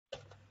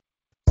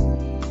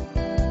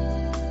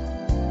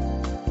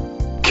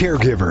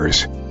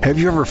Caregivers, have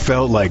you ever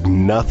felt like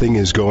nothing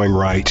is going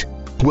right?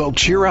 Well,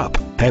 cheer up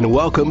and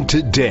welcome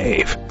to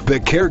Dave,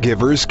 the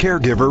Caregiver's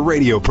Caregiver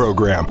radio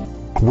program,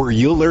 where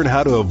you'll learn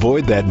how to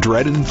avoid that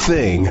dreaded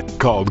thing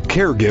called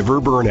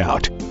caregiver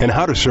burnout and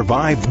how to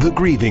survive the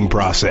grieving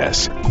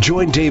process.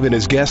 Join Dave and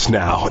his guests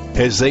now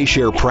as they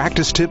share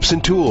practice tips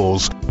and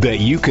tools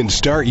that you can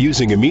start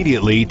using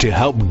immediately to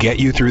help get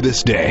you through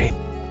this day.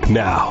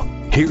 Now,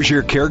 here's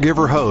your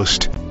caregiver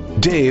host,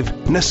 Dave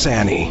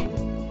Nassaney.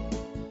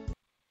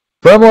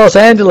 From Los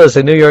Angeles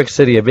and New York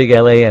City, a big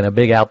LA and a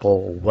big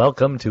Apple,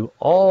 welcome to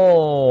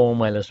all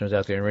my listeners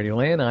out there in Radio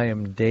Land. I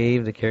am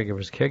Dave, the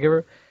Caregiver's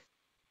Caregiver,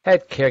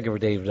 at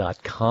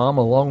caregiverdave.com,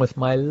 along with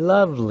my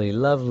lovely,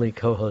 lovely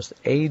co-host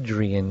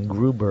Adrienne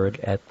Gruberg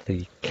at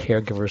the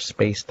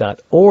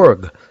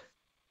caregiverspace.org.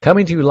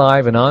 Coming to you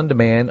live and on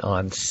demand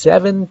on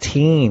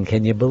 17,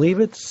 can you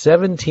believe it?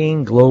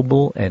 17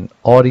 global and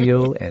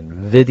audio and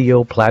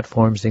video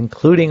platforms,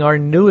 including our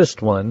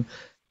newest one,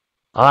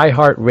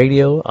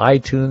 iHeartRadio,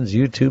 iTunes,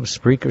 YouTube,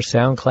 Spreaker,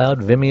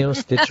 SoundCloud, Vimeo,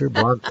 Stitcher,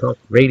 Blog Talk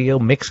Radio,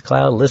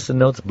 Mixcloud, Listen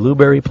Notes,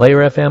 Blueberry, Player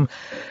FM,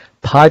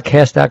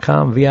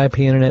 Podcast.com, VIP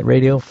Internet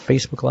Radio,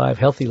 Facebook Live,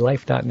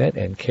 HealthyLife.net,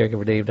 and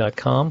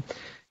CaregiverDave.com.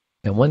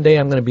 And one day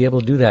I'm going to be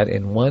able to do that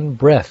in one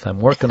breath. I'm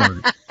working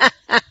on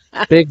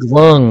it. Big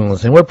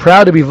lungs. And we're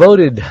proud to be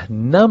voted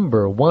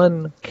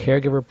 #1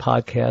 caregiver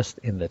podcast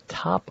in the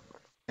top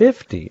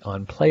 50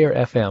 on Player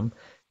FM,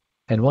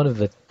 and one of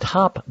the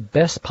top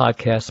best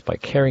podcasts by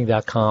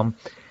Caring.com,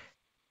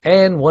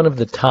 and one of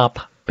the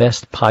top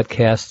best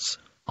podcasts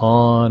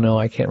on,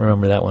 I can't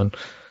remember that one.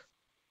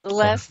 The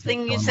last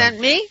thing you sent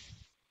me?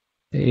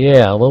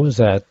 Yeah, what was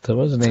that? What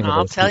was the name of it?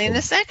 I'll tell you in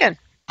a second.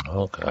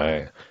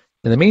 Okay.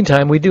 In the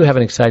meantime, we do have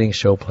an exciting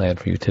show planned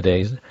for you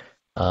today.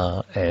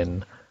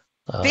 FeedSpot.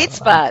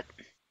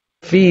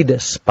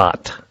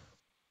 FeedSpot.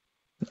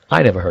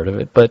 I never heard of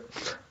it, but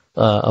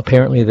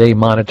apparently they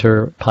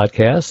monitor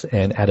podcasts,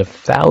 and out of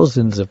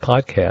thousands of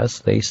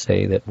podcasts, they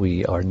say that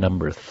we are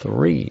number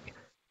 3.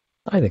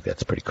 I think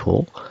that's pretty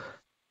cool.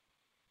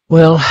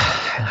 Well,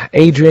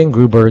 Adrienne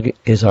Gruberg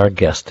is our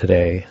guest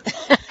today.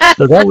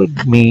 So that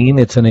would mean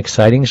it's an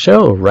exciting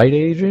show, right,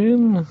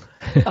 Adrienne?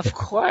 Of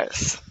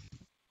course.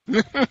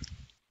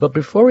 But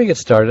before we get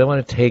started, I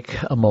want to take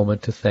a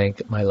moment to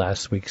thank my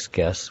last week's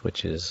guests,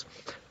 which is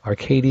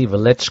Arkady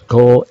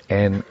Velechko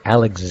and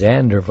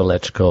Alexander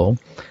Velechko,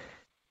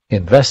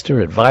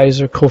 investor,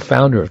 advisor,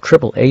 co-founder of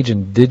Triple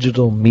Agent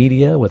Digital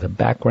Media with a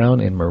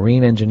background in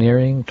marine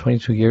engineering,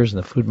 22 years in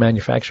the food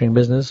manufacturing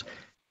business,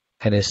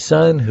 and his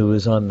son, who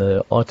is on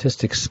the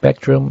autistic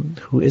spectrum,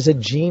 who is a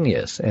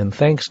genius. And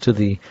thanks to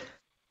the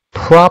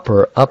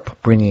proper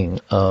upbringing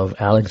of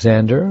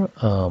Alexander,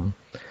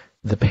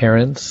 the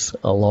parents,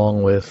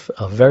 along with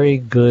a very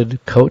good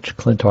coach,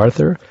 Clint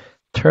Arthur,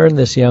 turned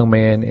this young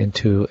man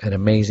into an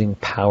amazing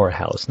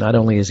powerhouse. Not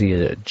only is he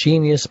a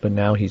genius, but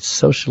now he's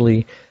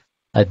socially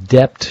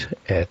adept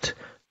at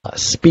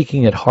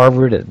speaking at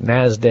Harvard, at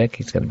NASDAQ.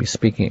 He's going to be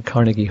speaking at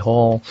Carnegie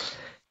Hall.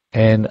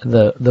 And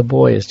the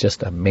boy is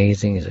just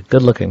amazing. He's a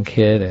good-looking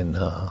kid, and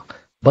a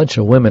bunch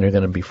of women are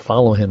going to be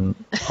following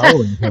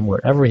him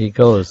wherever he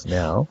goes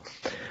now.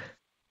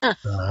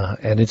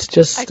 And it's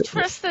just... I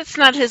trust that's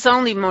not his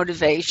only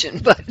motivation,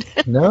 but...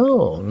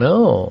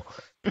 No.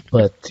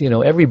 But,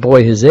 every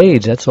boy his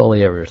age, that's all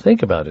they ever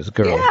think about is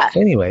girls. Yeah.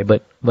 Anyway,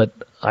 but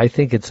I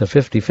think it's a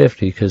 50-50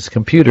 because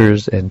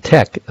computers and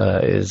tech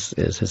is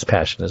his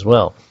passion as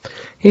well.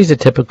 He's a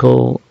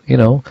typical,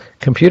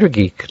 computer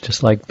geek,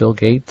 just like Bill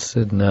Gates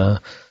and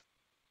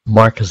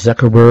Mark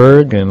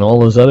Zuckerberg and all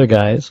those other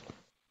guys.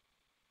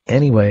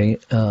 Anyway,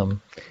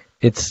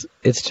 it's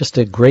just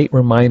a great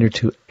reminder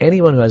to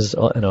anyone who has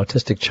an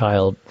autistic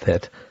child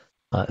that,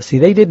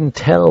 they didn't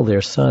tell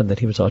their son that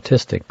he was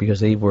autistic because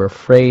they were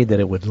afraid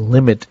that it would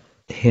limit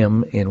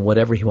him in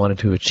whatever he wanted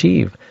to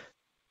achieve.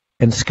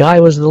 And sky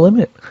was the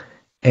limit.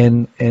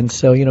 And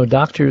so,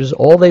 doctors,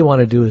 all they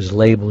want to do is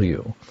label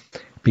you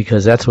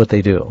because that's what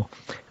they do.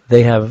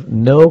 They have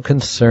no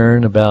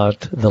concern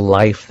about the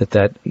life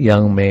that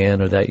young man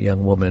or that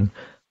young woman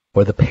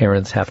or the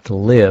parents have to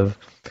live.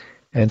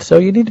 And so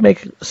you need to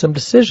make some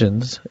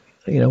decisions,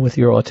 with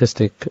your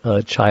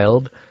autistic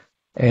child,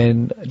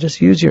 and just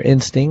use your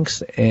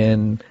instincts,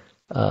 and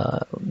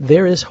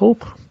there is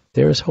hope.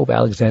 There is hope.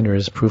 Alexander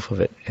is proof of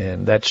it.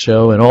 And that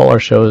show and all our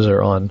shows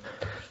are on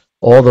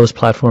all those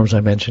platforms I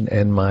mentioned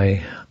and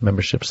my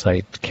membership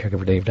site,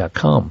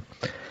 caregiverdave.com.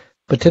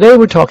 But today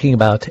we're talking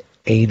about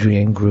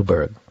Adrienne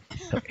Gruberg.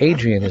 Now,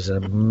 Adrienne is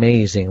an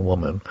amazing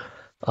woman.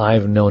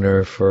 I've known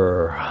her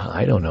for,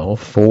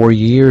 4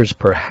 years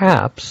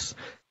perhaps.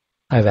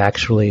 I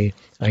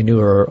knew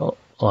her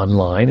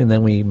online, and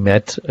then we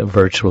met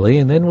virtually,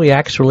 and then we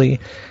actually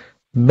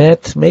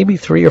met maybe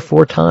 3 or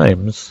 4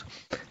 times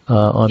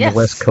on the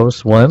West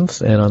Coast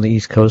once and on the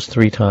East Coast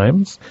 3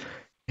 times.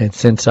 And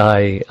since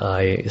I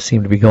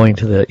seem to be going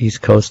to the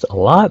East Coast a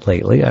lot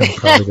lately, I'm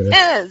probably going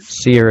to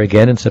see her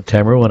again in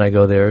September when I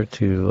go there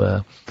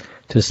to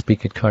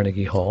speak at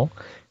Carnegie Hall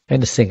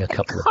and to sing a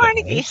couple of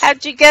Carnegie,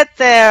 how'd you get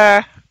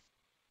there?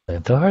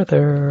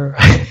 Arthur.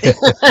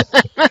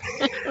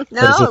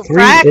 No,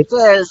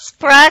 practice.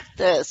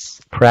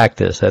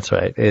 Practice, that's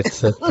right.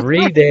 It's a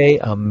 3-day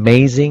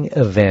amazing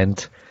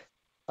event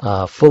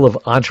full of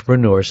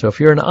entrepreneurs. So if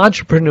you're an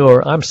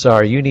entrepreneur, I'm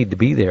sorry, you need to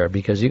be there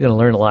because you're going to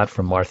learn a lot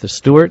from Martha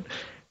Stewart,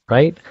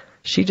 right?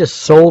 She just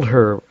sold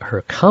her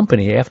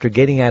company after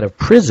getting out of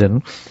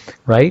prison,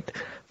 right,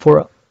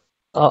 for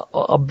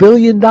 $1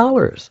 billion.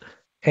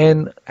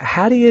 And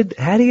how do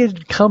you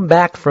come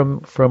back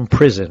from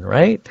prison,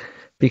 right?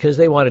 Because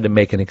they wanted to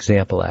make an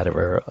example out of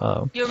her.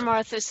 You're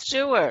Martha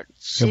Stewart.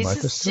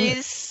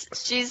 She's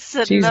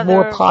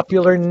more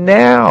popular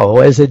now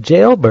as a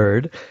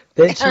jailbird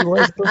than she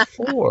was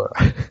before.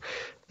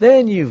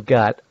 Then you've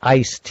got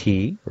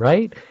Ice-T,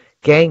 right?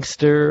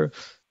 Gangster,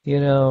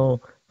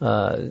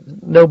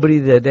 nobody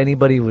that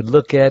anybody would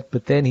look at,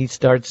 but then he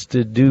starts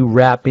to do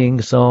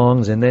rapping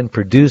songs and then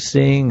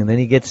producing, and then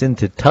he gets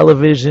into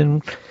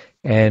television,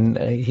 and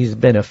he's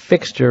been a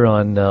fixture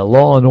on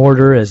Law and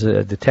Order as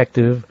a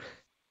detective.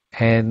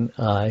 And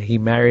he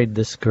married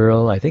this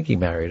girl. I think he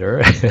married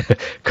her,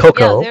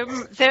 Coco. Yeah,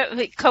 they're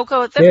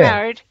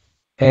married.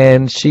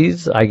 And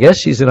I guess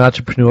she's an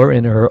entrepreneur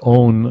in her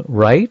own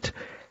right.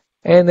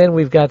 And then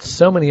we've got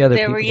so many other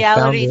people. Their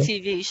reality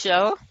TV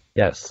show.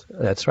 Yes,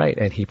 that's right.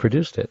 And he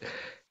produced it.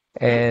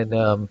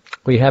 And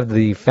we have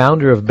the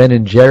founder of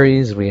Ben &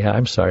 Jerry's.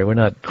 I'm sorry, we're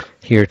not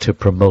here to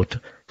promote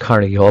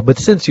Carnegie Hall, but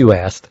since you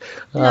asked,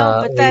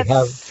 no, but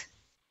that's...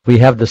 We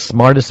have the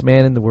smartest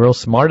man in the world,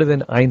 smarter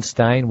than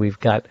Einstein. We've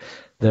got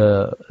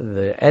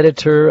the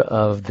editor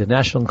of the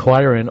National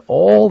Enquirer and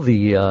all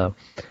the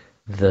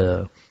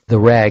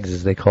rags,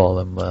 as they call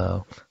them.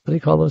 What do you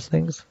call those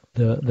things?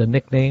 The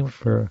nickname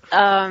for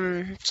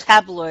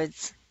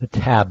tabloids. The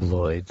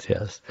tabloids,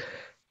 yes,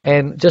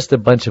 and just a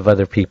bunch of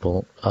other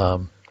people.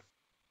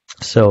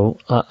 So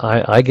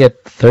I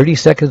get 30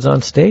 seconds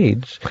on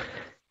stage,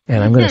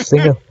 and I'm going to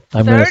sing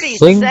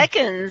 30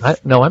 seconds?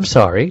 No, I'm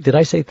sorry. Did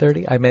I say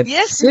 30? I meant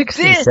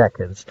 60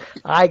 seconds.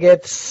 I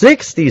get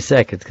 60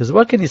 seconds, because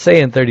what can you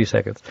say in 30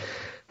 seconds?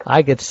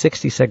 I get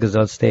 60 seconds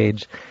on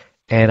stage,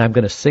 and I'm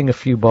going to sing a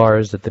few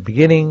bars at the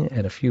beginning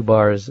and a few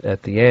bars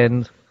at the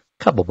end, a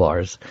couple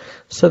bars,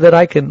 so that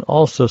I can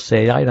also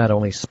say I not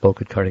only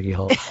spoke at Carnegie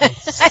Hall, I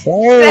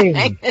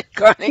sang at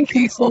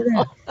Carnegie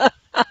Hall.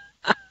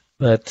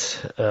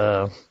 But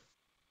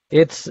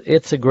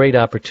it's a great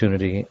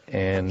opportunity,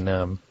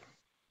 and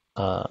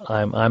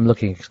I'm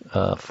looking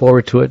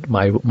forward to it.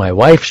 My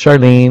wife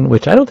Charlene,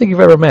 which I don't think you've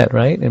ever met,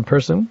 right, in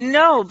person?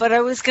 No, but I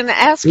was going to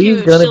ask you.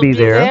 She's going to be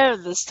there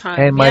this time.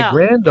 And my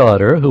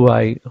granddaughter, who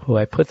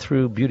I put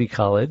through beauty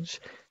college,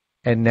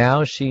 and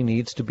now she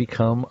needs to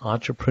become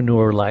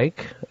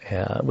entrepreneur-like,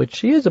 which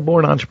she is a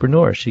born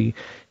entrepreneur. She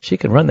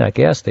can run that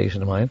gas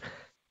station of mine,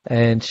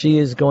 and she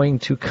is going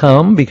to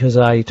come because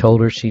I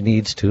told her she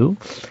needs to.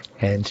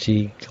 And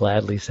she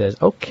gladly says,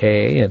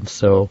 okay, and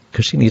so,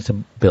 because she needs to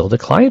build a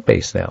client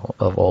base now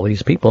of all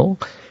these people,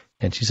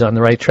 and she's on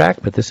the right track,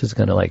 but this is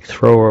going to,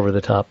 throw her over the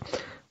top.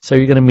 So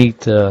you're going to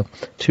meet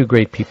two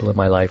great people in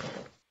my life.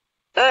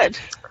 Good.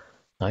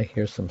 I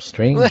hear some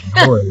strange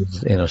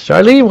noise.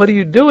 Charlene, what are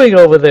you doing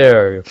over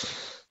there?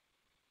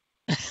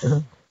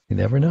 You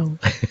never know.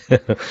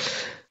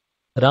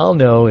 But I'll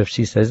know if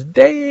she says,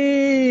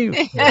 Dave!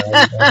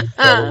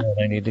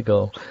 I need to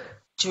go.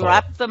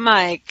 Drop the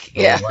mic.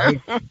 Yeah.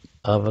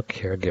 Of a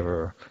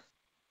caregiver.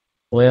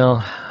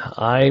 Well,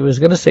 I was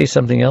going to say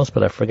something else,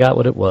 but I forgot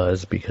what it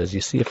was, because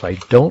you see, if I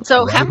don't...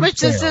 So how much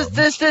does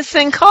this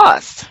thing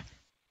cost?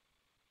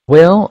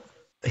 Well,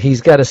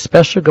 he's got a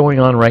special going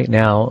on right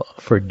now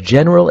for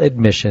general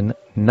admission,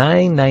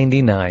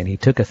 $9.99. He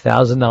took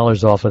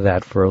 $1,000 off of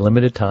that for a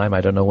limited time.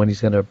 I don't know when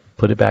he's going to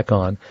put it back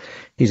on.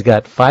 He's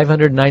got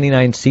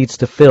 599 seats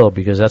to fill,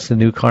 because that's the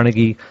new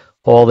Carnegie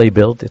Hall they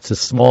built. It's a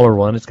smaller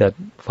one. It's got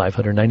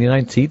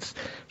 599 seats.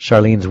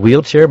 Charlene's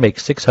wheelchair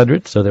makes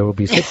 600, so there will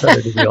be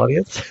 600 in the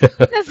audience.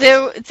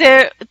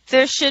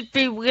 There should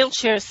be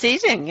wheelchair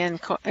seating in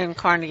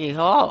Carnegie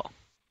Hall.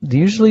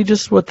 Usually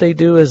just what they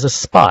do is a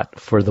spot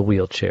for the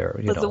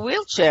wheelchair. For the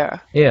wheelchair.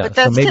 Yeah,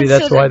 so maybe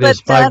that's why there's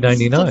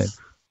 599.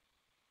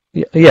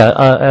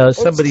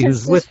 Somebody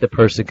who's with the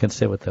person can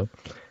sit with them.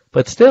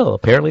 But still,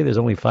 apparently there's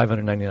only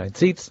 599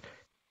 seats.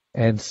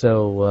 And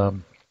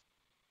so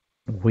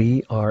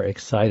we are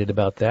excited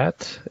about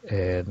that.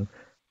 And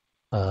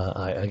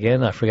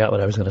I forgot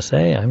what I was going to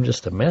say. I'm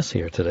just a mess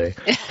here today.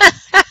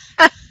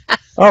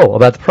 Oh,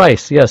 about the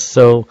price. Yes.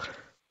 So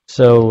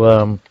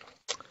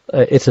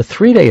it's a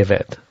 3-day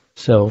event.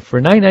 So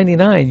for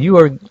 $9.99,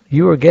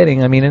 you are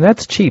getting. I mean, and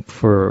that's cheap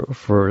for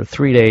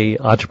 3-day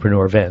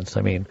entrepreneur events.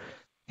 I mean,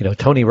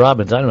 Tony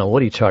Robbins. I don't know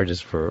what he charges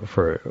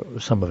for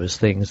some of his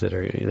things that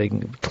are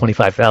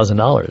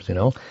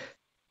 $25,000.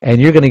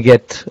 And you're going to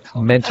get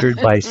mentored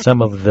by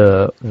some of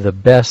the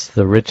best,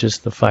 the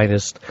richest, the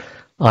finest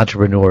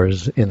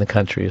entrepreneurs in the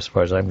country, as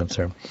far as I'm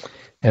concerned.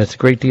 And it's a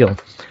great deal.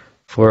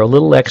 For a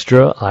little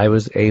extra, I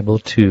was able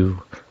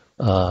to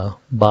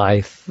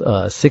buy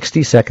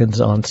 60 seconds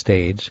on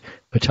stage,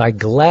 which I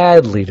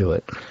gladly do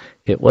it.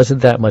 It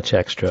wasn't that much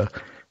extra.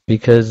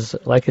 because,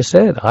 like I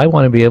said, I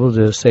want to be able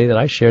to say that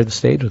I shared the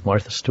stage with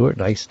Martha Stewart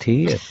and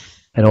Ice-T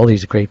and all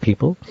these great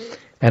people.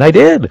 And I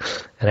did.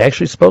 And I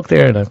actually spoke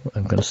there, and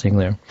I'm going to sing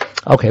there.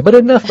 Okay, but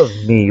enough of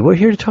me. We're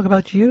here to talk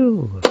about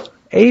you,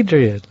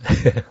 Adrienne.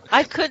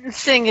 I couldn't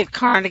sing at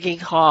Carnegie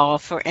Hall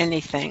for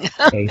anything.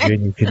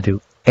 Adrienne, you can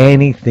do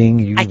anything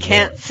you I want.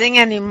 can't sing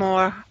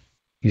anymore.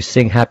 You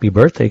sing Happy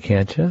Birthday,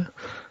 can't you?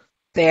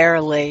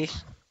 Barely.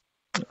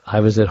 I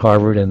was at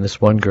Harvard, and this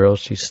one girl,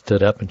 she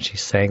stood up and she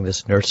sang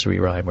this nursery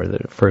rhyme, or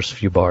the first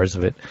few bars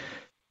of it.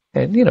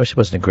 And, she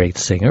wasn't a great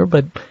singer,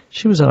 but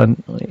she was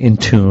in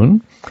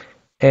tune.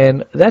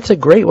 And that's a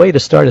great way to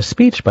start a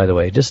speech, by the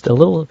way, just a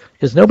little,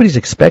 because nobody's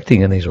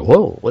expecting, and they say,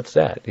 whoa, what's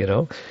that,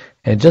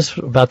 And just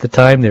about the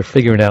time they're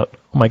figuring out,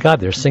 oh, my God,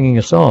 they're singing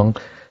a song,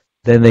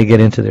 then they get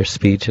into their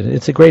speech, and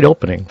it's a great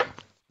opening.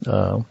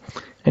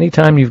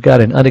 Anytime you've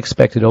got an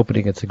unexpected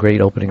opening, it's a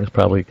great opening. It's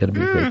probably going to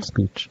be a great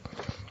speech.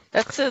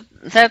 That's a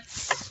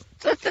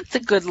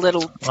good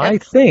little tip. I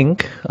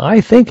think,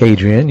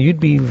 Adrienne, you'd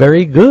be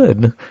very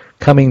good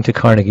coming to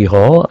Carnegie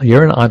Hall.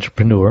 You're an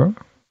entrepreneur,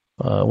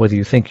 whether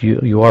you think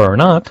you are or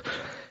not.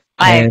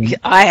 I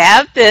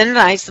have been.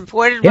 I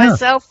supported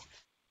myself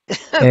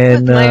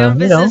and, with my own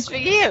business for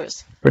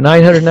years. For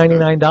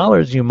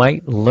 $999, you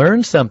might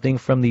learn something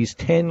from these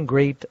 10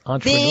 great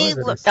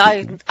entrepreneurs.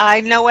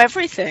 I know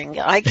everything.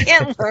 I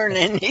can't learn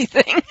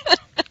anything.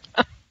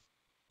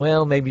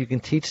 Well, maybe you can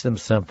teach them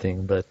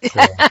something, but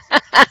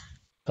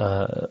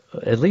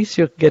at least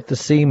you'll get to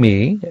see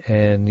me,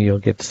 and you'll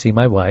get to see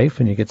my wife,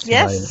 and you get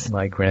to see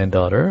my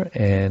granddaughter,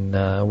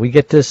 and we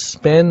get to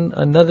spend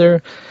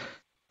another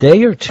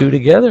day or two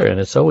together,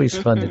 and it's always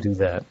fun to do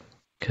that,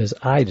 because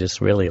I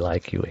just really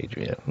like you,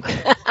 Adrienne.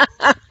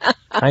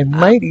 I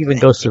might even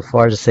go so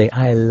far to say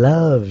I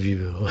love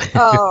you.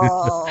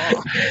 Oh,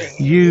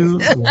 you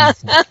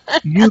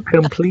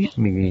complete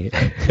me.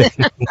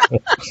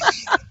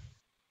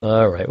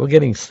 All right, we're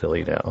getting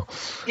silly now.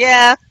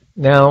 Yeah.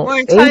 Now,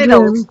 we're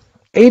entitled.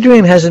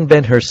 Adrienne hasn't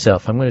been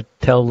herself. I'm going to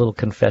tell a little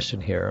confession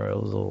here, a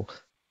little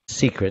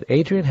secret.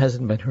 Adrienne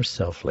hasn't been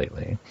herself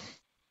lately.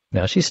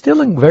 Now, she's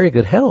still in very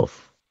good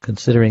health,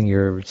 considering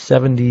you're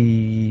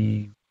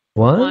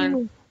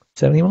 71?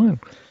 71.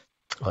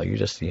 Oh, you're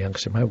just a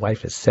youngster. My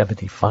wife is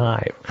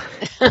 75.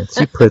 And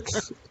she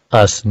puts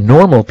us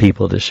normal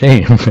people to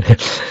shame.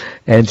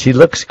 And she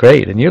looks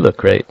great, and you look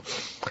great.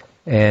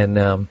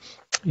 And,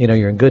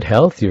 you're in good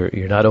health.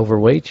 You're not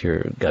overweight.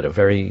 You've got a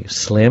very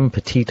slim,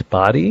 petite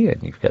body,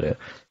 and you've got a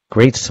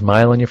great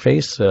smile on your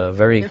face, a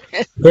very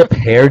hip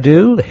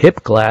hairdo,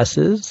 hip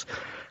glasses.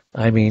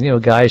 I mean,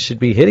 guys should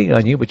be hitting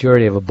on you, but you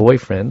already have a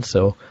boyfriend,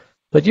 so...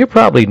 But you're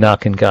probably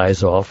knocking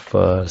guys off,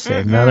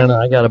 saying, no,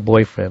 I got a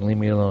boyfriend, leave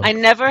me alone. I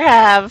never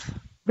have.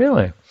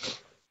 Really?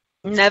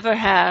 Never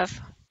have.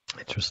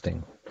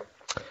 Interesting.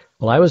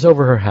 Well, I was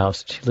over her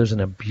house. She lives in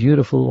a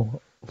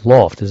beautiful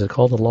loft. Is it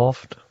called a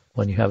loft?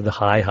 When you have the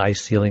high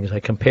ceilings.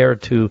 I compare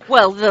it to...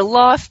 Well, the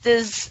loft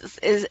is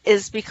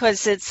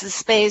because it's a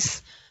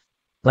space...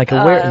 Like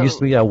it used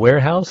to be a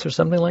warehouse or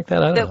something like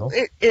that? I don't know.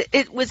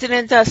 It was an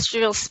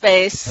industrial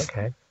space.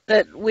 Okay.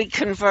 That we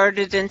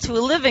converted into a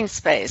living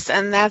space,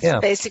 and that's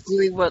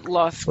basically what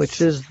loft.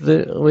 Which is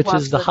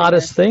the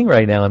hottest thing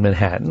right now in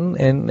Manhattan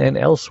and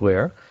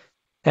elsewhere.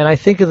 And I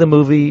think of the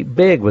movie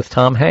Big with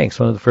Tom Hanks,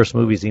 one of the first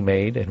movies he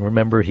made. And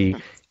remember, he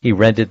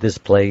rented this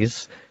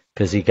place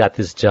because he got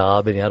this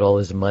job and he had all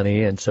his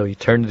money, and so he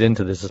turned it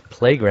into this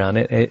playground.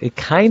 It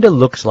kind of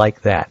looks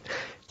like that.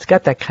 It's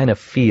got that kind of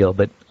feel,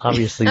 but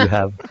obviously you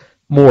have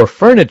more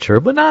furniture,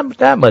 but not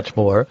that much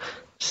more.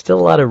 Still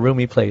a lot of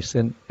roomy place,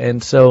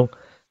 and so.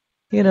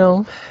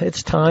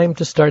 It's time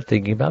to start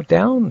thinking about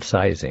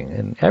downsizing.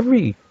 And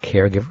every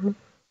caregiver,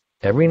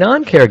 every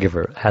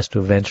non-caregiver has to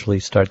eventually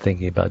start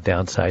thinking about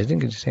downsizing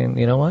because you're saying,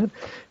 you know what?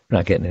 We're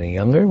not getting any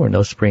younger. We're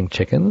no spring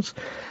chickens.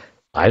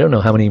 I don't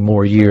know how many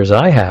more years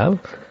I have.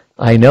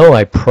 I know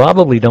I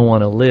probably don't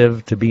want to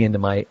live to be into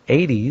my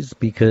 80s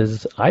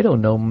because I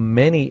don't know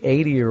many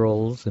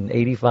 80-year-olds and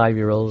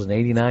 85-year-olds and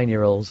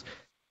 89-year-olds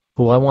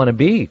who I want to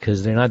be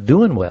because they're not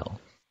doing well.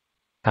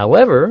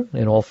 However,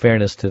 in all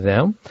fairness to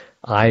them,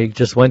 I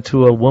just went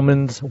to a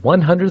woman's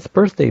 100th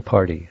birthday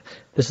party.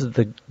 This is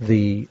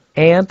the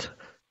aunt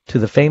to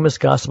the famous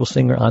gospel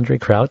singer Andre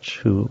Crouch,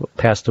 who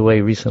passed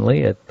away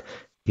recently at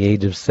the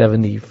age of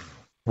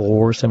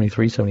 74,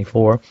 73,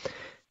 74.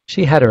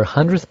 She had her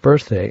 100th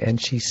birthday,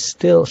 and she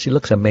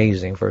looks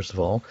amazing, first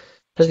of all.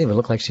 Doesn't even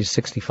look like she's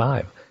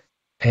 65.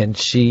 And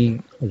she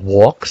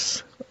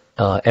walks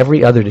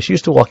every other day. She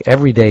used to walk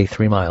every day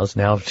 3 miles.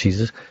 Now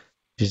she's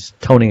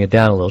toning it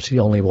down a little. She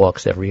only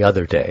walks every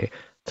other day.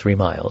 3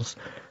 miles.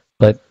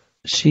 But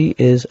she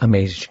is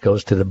amazing. She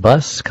goes to the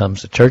bus,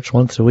 comes to church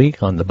once a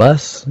week on the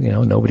bus.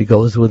 Nobody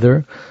goes with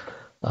her.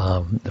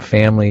 The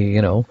family,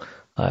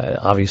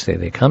 obviously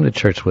they come to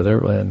church with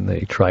her and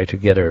they try to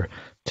get her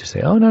to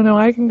say, oh, no,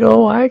 I can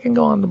go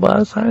on the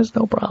bus. There's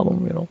no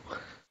problem,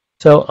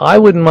 So I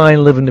wouldn't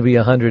mind living to be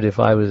 100 if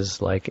I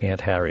was like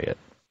Aunt Harriet.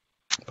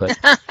 But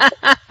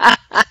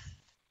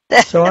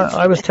so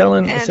I was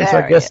telling, since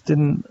our guest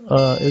didn't,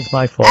 it's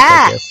my fault,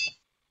 I guess.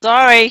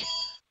 Sorry.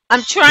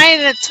 I'm trying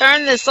to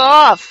turn this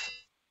off.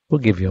 We'll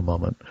give you a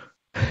moment.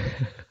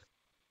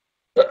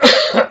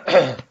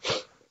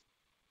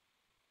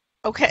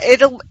 Okay,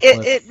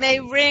 it may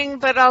ring,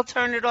 but I'll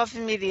turn it off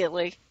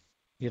immediately.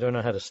 You don't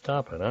know how to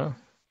stop it, huh?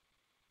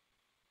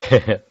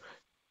 Uh-huh.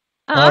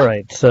 All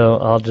right, so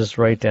I'll just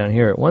write down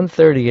here at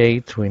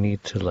 1:38. We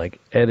need to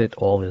edit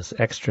all this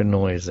extra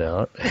noise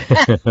out.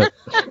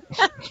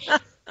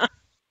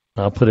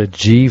 I'll put a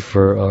G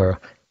or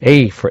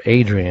A for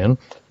Adrienne.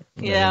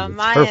 Yeah,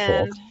 my her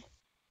end. fault.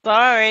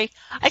 Sorry.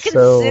 I can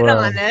sit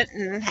on it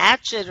and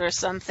hatch it or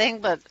something,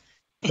 but...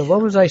 So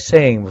what was I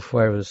saying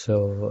before I was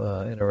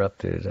so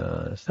interrupted?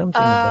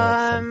 Something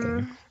about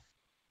something.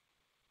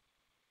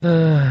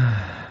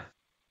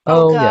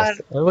 Oh, yes.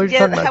 God. What were you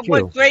talking about?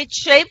 What great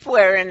shape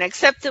we're in,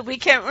 except that we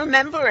can't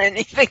remember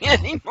anything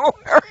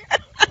anymore.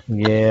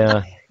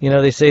 Yeah.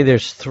 They say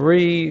there's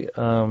 3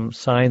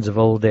 signs of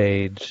old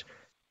age,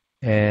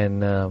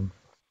 and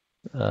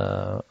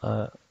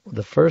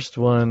the first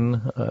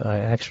one,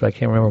 I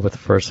can't remember what the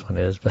first one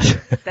is, but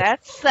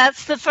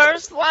that's the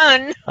first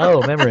one.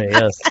 Oh, memory,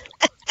 yes.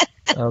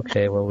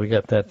 Okay, well, we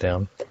got that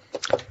down.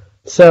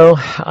 So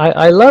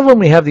I love when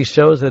we have these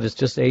shows that it's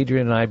just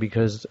Adrienne and I,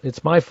 because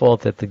it's my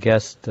fault that the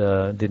guest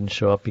didn't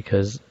show up,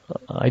 because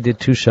I did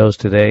 2 shows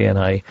today, and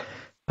I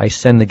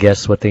send the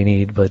guests what they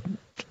need, but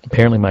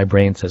apparently my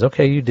brain says,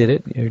 okay, you did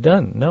it, you're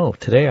done. No,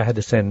 today I had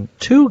to send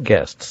 2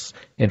 guests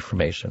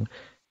information.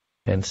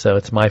 And so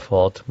it's my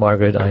fault.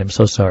 Margaret, I am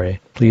so sorry.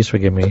 Please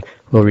forgive me.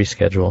 We'll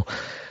reschedule.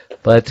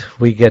 But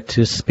we get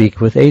to speak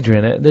with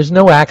Adrienne. There's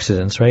no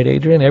accidents, right,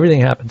 Adrienne?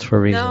 Everything happens for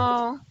a reason.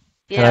 No.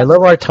 Yeah. And I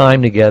love our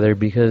time together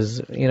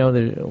because,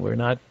 we're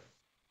not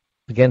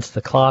against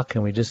the clock,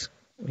 and we just,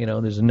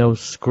 there's no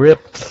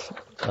script.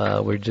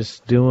 We're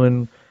just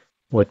doing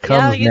what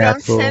comes you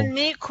natural. Don't send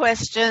me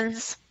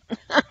questions.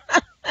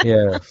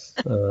 Yes.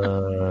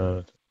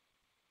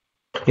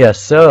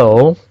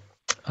 So...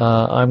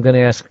 I'm going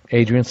to ask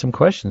Adrienne some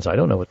questions. I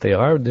don't know what they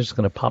are. They're just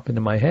going to pop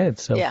into my head.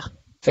 So, yeah,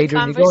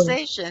 Adrienne,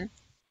 conversation.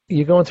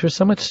 You're going through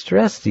so much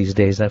stress these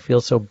days. I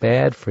feel so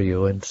bad for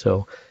you. And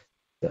so,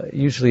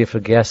 usually, if a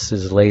guest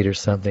is late or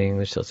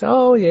something, she'll say,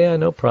 "Oh yeah,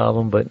 no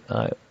problem." But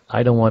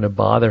I don't want to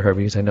bother her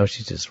because I know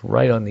she's just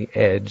right on the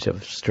edge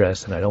of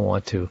stress, and I don't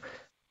want to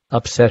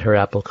upset her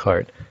apple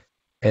cart.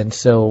 And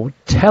so,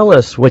 tell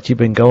us what you've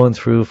been going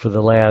through for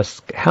the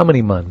last how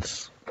many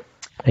months,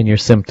 and your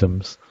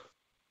symptoms.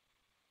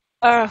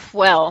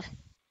 Well,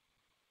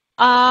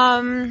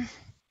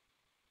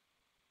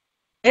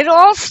 it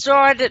all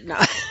started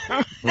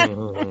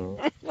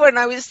when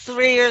I was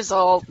 3 years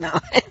old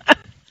now.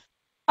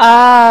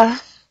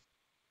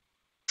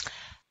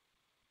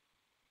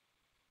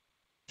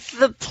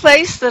 The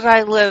place that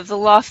I live, the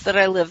loft that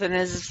I live in,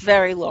 is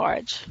very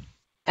large.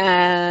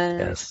 And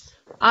yes.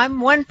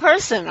 I'm one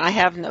person. I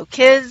have no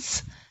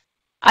kids.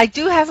 I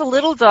do have a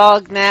little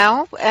dog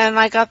now, and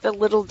I got the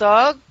little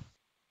dog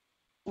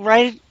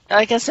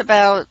I guess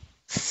about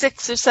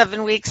 6 or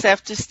 7 weeks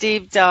after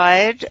Steve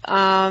died,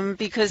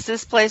 because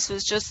this place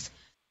was just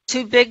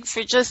too big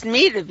for just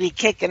me to be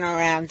kicking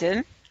around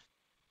in.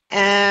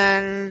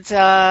 And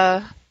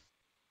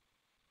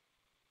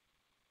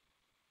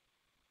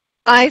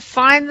I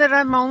find that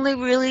I'm only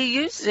really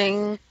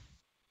using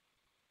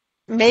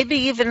maybe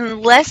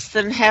even less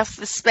than half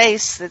the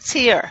space that's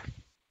here,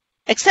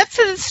 except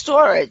for the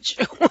storage,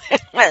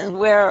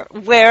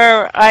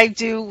 where I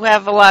do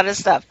have a lot of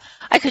stuff.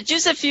 I could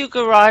use a few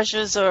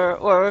garages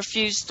or a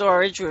few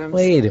storage rooms.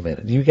 Wait a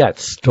minute. You got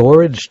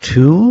storage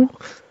too?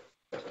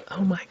 Oh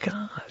my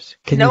gosh.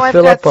 Can you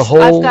fill up a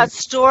whole... I've got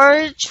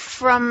storage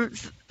from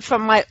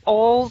my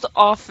old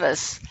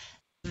office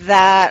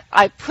that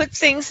I put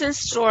things in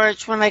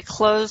storage when I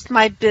closed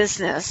my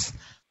business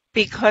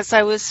because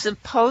I was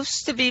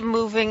supposed to be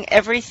moving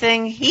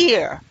everything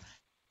here,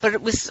 but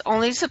it was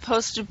only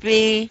supposed to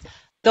be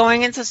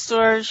going into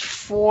storage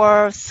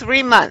for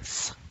 3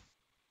 months.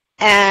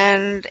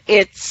 And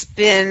it's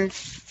been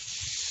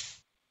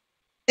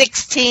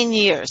 16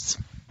 years.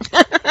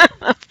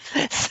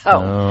 So,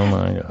 oh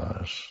my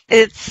gosh.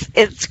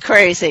 It's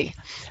crazy.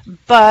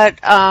 But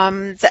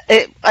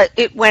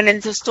it went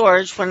into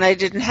storage when I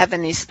didn't have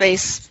any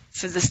space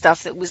for the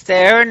stuff that was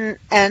there,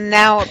 and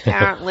now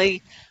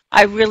apparently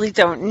I really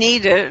don't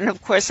need it. And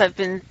of course I've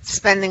been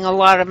spending a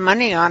lot of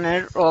money on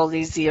it all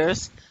these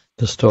years.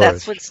 The storage.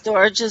 That's what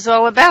storage is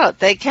all about.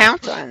 They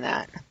count on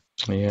that.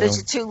 Yeah. They're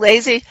too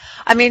lazy.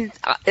 I mean,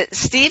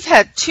 Steve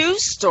had 2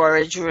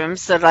 storage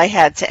rooms that I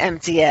had to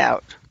empty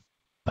out.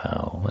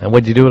 Wow. And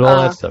what did you do with all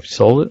that stuff? You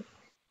sold it?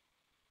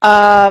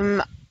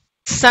 Some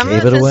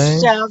of the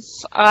stuff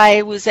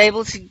I was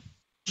able to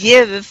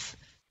give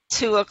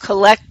to a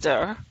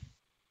collector.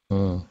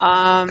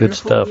 Good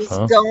stuff, who was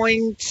huh?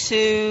 going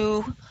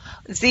to...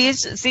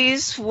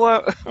 These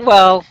were,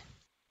 well...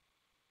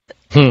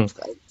 To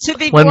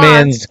be One blunt,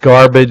 man's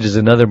garbage is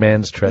another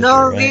man's treasure.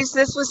 No, right?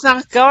 this was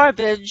not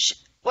garbage.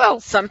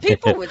 Well, some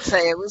people would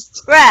say it was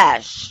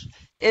trash.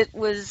 It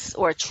was,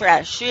 or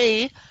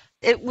trashy.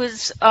 It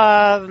was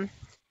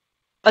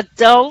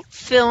adult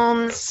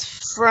films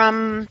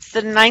from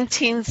the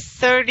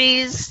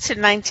 1930s to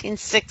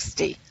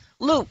 1960.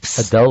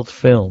 Loops. Adult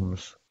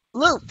films.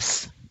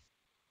 Loops.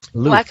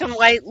 Loops. Black and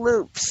white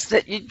loops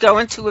that you'd go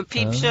into a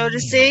peep show to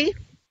see.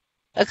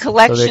 A So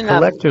collection they're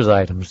of them. collector's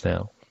items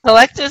now.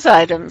 Collector's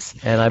items.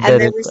 And I And bet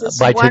there was this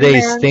by one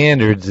today's man.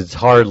 standards, it's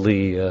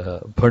hardly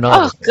Oh,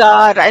 pornography.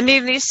 God. I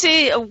mean, you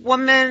see a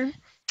woman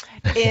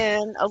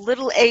in a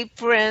little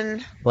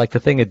apron. Like the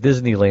thing at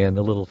Disneyland,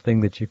 the little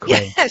thing that you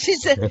crank.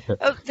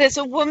 Yeah, there's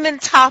a woman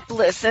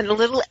topless in a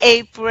little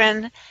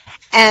apron,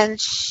 and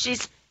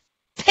she's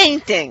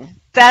painting.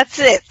 That's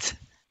it.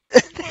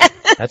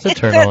 That's a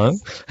turn on.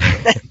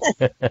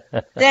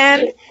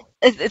 Then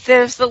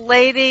there's the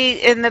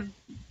lady in the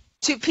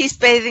two-piece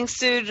bathing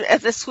suit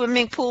at the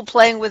swimming pool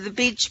playing with a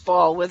beach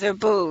ball with her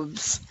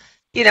boobs.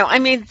 I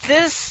mean,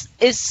 this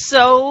is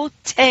so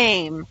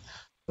tame,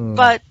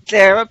 but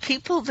there are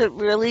people that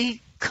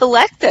really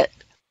collect it.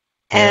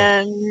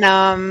 Yeah.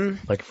 And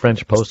Like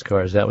French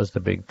postcards, that was the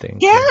big thing.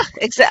 yeah,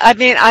 exactly. I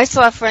mean, I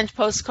saw a French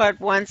postcard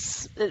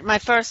once at my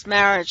first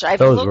marriage. I've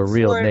Those looked were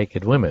real for it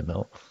naked women,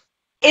 though.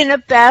 in a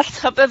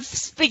bathtub of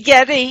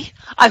spaghetti.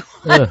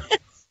 Ugh.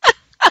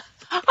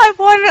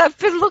 I've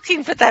been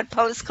looking for that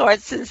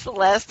postcard since the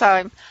last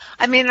time.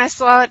 I mean, I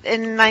saw it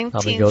in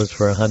Probably goes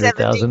for $100,000.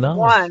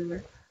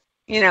 1971,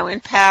 in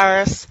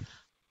Paris,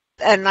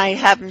 and I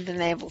haven't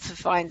been able to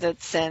find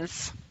it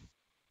since.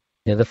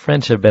 Yeah, the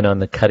French have been on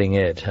the cutting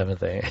edge, haven't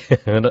they?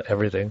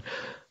 Everything.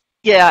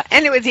 Yeah.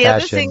 Anyway, the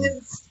Fashion.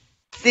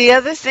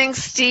 other thing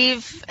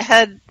Steve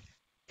had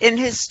in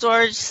his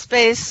storage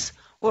space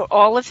were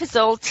all of his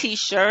old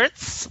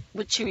T-shirts,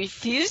 which he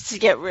refused to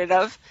get rid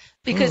of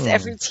because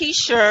every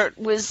T-shirt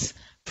was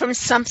from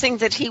something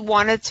that he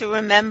wanted to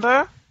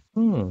remember.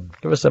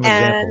 Give us some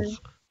And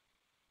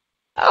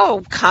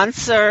examples.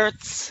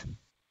 concerts,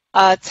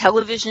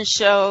 television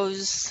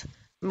shows,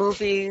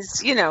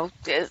 movies.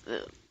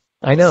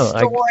 I know.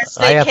 Stores,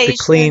 I have to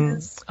clean.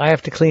 vacations. I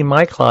have to clean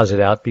my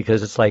closet out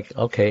because it's like,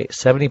 okay,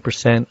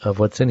 70% of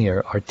what's in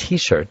here are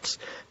T-shirts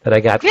that I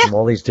got Yeah. from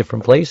all these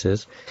different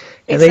places,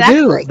 and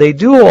Exactly. they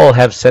do all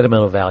have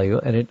sentimental value.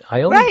 And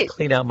I only Right.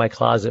 clean out my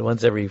closet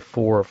once every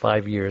 4 or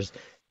 5 years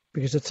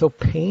because it's so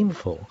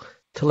painful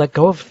to let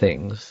go of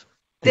things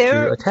that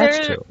you're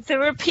attached to.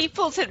 There are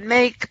people that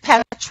make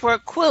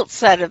patchwork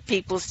quilts out of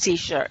people's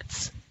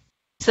T-shirts,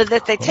 so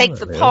that they take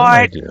the Oh,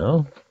 part. I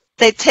do.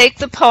 They take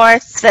the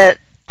part that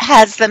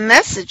has the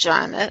message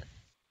on it,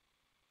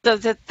 so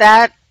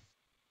that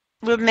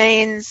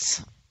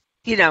remains,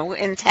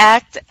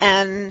 intact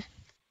and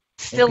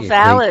still That'd be a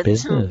valid. great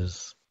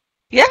business.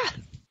 Yeah.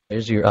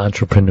 There's your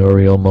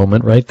entrepreneurial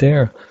moment right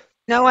there.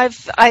 No,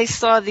 I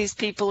saw these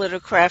people at a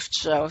craft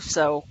show,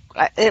 so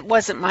it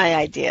wasn't my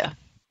idea.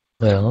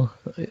 Well,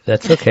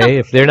 that's okay.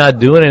 If they're not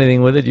doing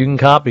anything with it, you can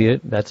copy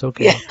it. That's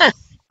okay. Yeah.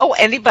 Oh,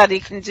 anybody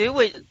can do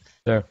it.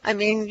 Sure. I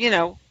mean,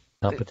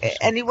 Competition.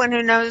 anyone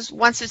who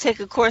wants to take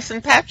a course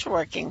in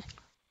patchworking.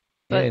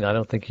 Yeah, and I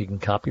don't think you can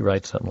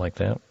copyright something like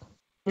that.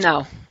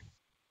 No,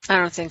 I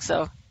don't think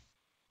so.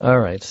 All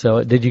right.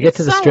 So, did you get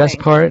to the Sewing. stress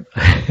part?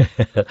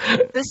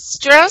 The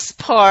stress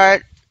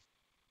part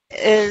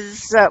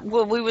is,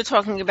 we were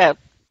talking about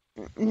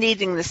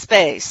needing the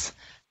space.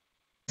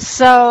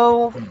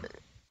 So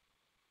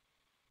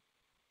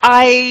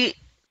I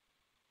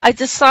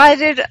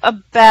decided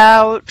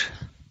about,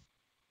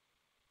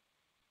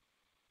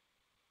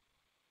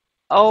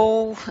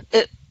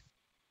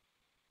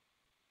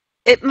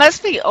 it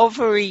must be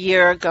over a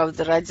year ago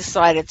that I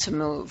decided to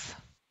move.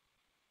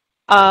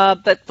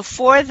 But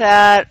before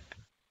that,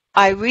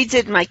 I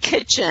redid my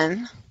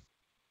kitchen.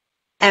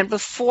 And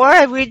before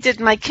I redid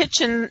my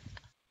kitchen,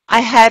 I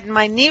had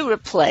my knee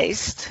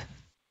replaced.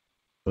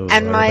 Ooh,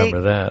 And I my-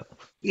 remember that.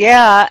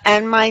 Yeah,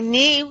 and my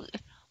knee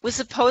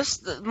was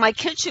my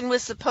kitchen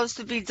was supposed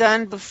to be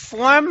done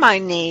before my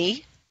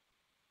knee,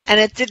 and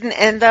it didn't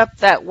end up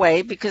that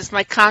way because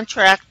my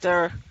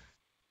contractor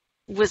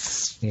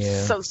was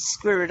Yeah. so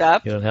screwed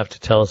up. You don't have to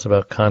tell us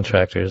about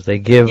contractors. They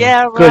give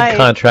Yeah, good right.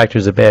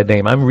 contractors a bad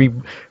name.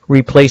 I'm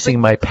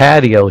replacing my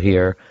patio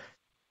here,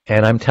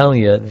 and I'm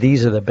telling you,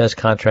 these are the best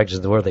contractors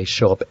in the world. They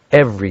show up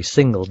every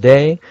single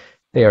day.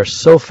 They are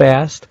so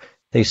fast.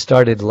 They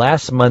started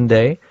last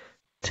Monday.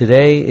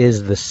 Today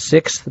is the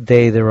 6th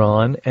day they're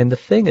on, and the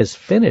thing is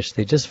finished.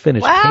 They just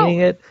finished Wow. painting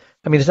it.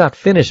 I mean, it's not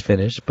finished,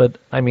 but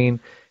I mean,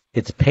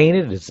 it's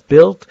painted, it's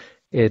built,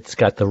 it's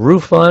got the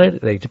roof on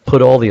it. They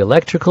put all the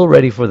electrical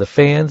ready for the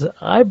fans.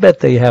 I bet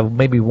they have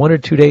maybe 1 or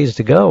 2 days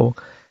to go,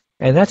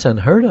 and that's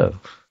unheard of.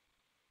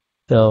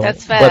 So,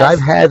 That's but fast. I've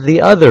had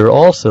the other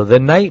also, the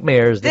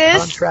nightmares, the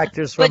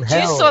contractors from But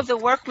hell. you saw the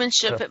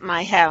workmanship at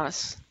my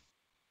house.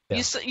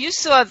 Yeah. You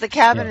saw the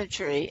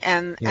cabinetry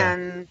and Yeah.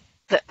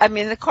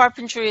 the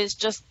carpentry is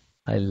just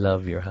I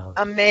love your house.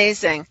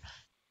 amazing.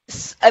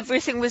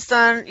 Everything was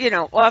done,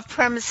 off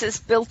premises,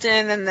 built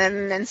in, and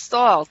then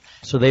installed.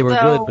 So they were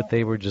so- good, but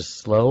they were just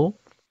slow.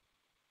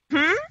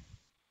 Hmm?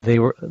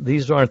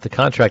 These aren't the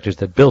contractors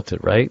that built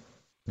it, right?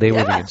 They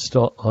were the Yeah.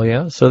 install. Oh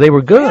yeah, so they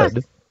were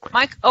good.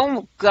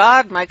 Oh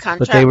God, my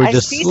contract. But they were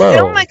just He's slow.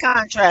 still my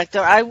contractor.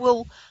 I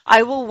will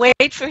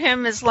wait for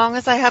him as long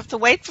as I have to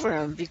wait for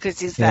him because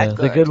he's that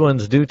good. The good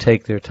ones do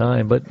take their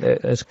time, but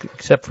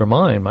except for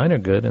mine are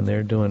good and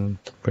they're doing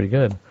pretty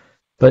good.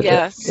 But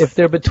yes. If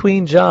they're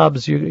between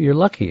jobs, you're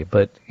lucky.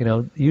 But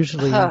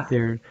usually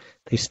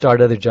they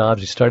start other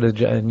jobs. You start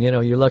and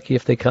you're lucky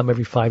if they come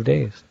every 5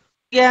 days.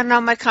 Yeah,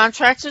 no, my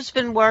contractor's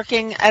been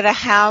working at a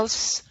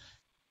house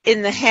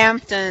in the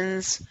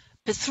Hamptons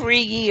for 3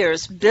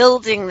 years,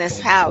 building this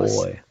house.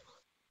 Boy.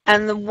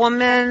 And the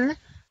woman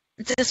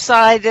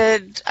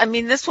decided,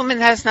 this woman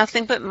has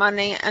nothing but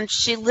money, and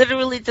she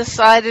literally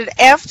decided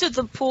after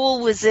the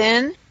pool was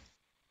in,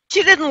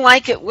 she didn't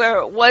like it where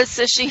it was,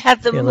 so she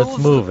had to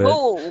move the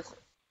pool.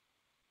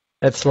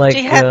 That's like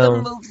she had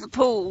to move the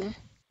pool.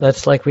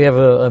 That's like we have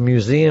a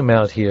museum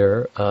out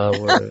here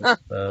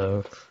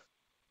where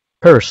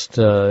Hearst,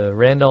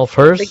 Randolph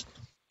Hearst.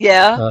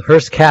 Yeah.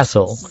 Hearst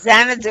Castle.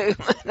 Xanadu.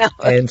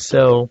 And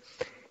so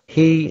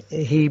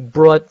he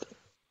brought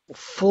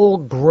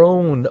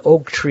full-grown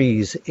oak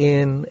trees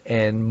in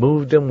and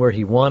moved them where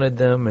he wanted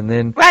them, and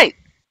then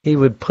he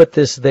would put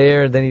this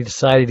there, and then he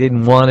decided he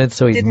didn't want it,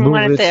 so he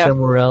moved it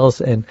somewhere else.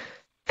 And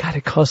God,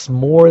 it costs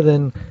more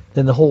than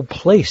the whole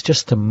place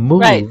just to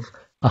move a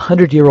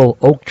 100-year-old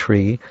oak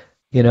tree,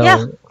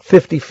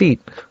 50 feet.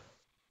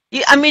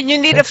 You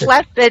need a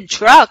flatbed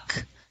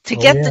truck to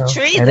get the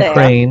tree and there. And a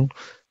crane.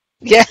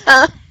 Yeah.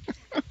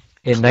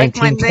 In like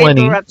 1920. My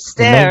neighbor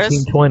upstairs.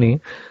 In 1920.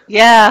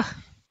 Yeah.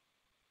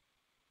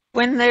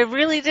 When they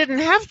really didn't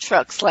have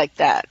trucks like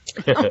that.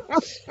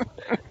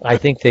 I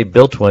think they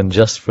built one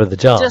just for the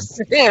job. Just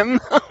for him.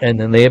 And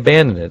then they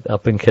abandoned it.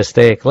 Up in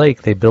Castaic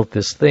Lake, they built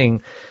this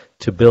thing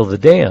to build the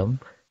dam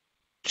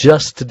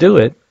just to do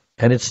it,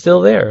 and it's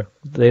still there.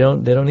 They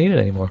don't need it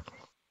anymore.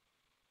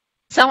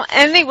 So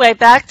anyway,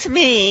 back to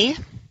me.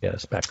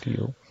 Yes, back to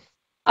you.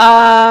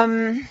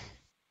 I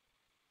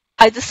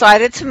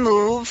decided to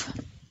move.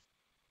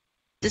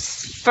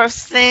 This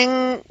first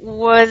thing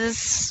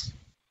was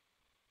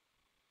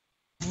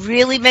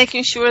really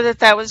making sure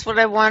that was what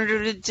I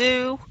wanted to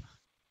do,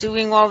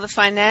 doing all the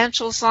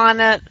financials on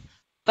it.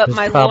 But it's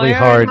my probably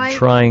lawyer hard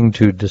trying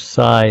to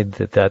decide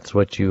that that's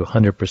what you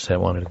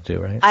 100% wanted to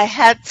do, right? I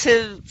had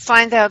to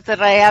find out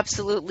that I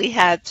absolutely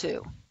had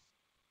to.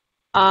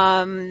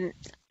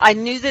 I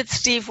knew that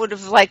Steve would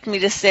have liked me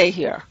to stay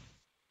here,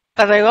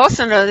 but I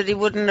also know that he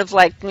wouldn't have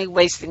liked me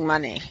wasting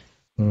money.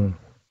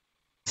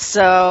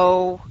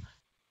 So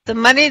the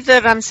money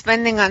that I'm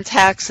spending on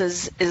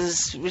taxes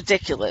is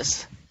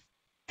ridiculous.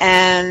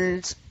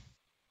 And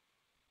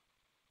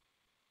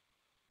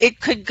it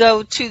could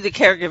go to the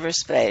caregiver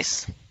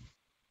space,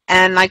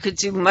 and I could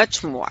do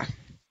much more,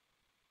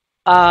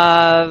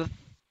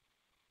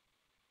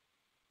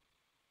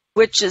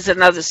 which is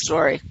another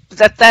story.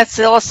 That's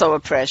also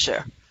a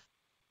pressure.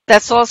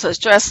 That's also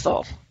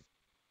stressful.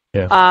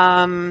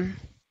 Yeah.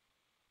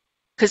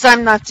 Because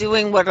I'm not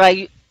doing what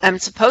I'm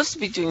supposed to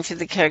be doing for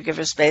the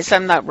caregiver space.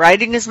 I'm not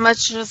writing as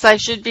much as I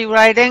should be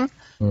writing.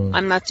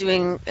 I'm not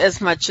doing as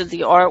much of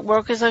the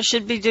artwork as I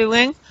should be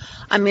doing.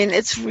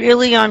 It's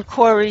really on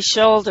Corey's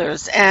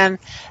shoulders, and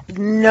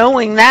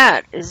knowing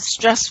that is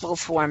stressful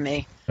for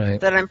me,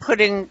 that I'm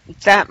putting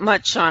that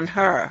much on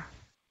her.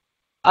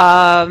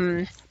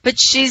 But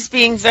she's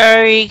being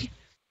very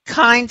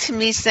kind to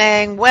me,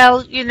 saying,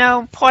 well,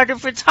 part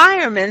of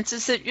retirement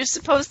is that you're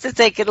supposed to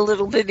take it a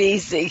little bit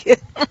easy.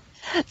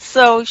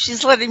 So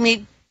she's letting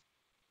me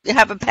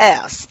have a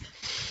pass.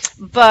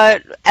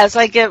 But as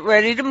I get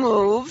ready to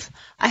move,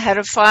 I had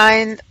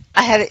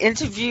to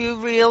interview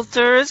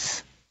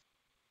realtors.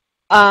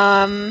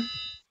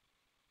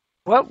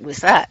 What was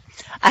that?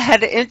 I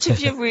had to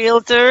interview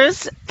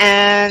realtors,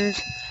 and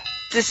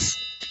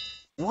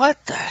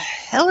what the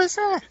hell is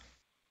that?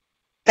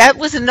 That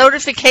was a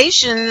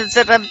notification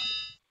that I'm...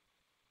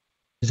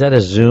 Is that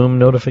a Zoom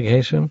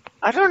notification?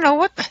 I don't know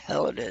what the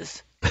hell it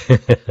is.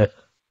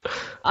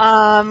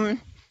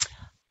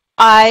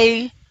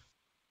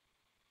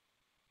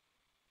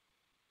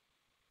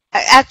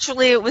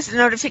 Actually, it was a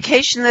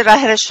notification that I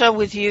had a show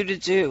with you to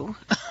do.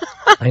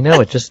 I know,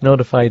 it just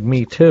notified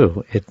me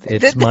too.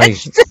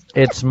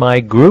 It's my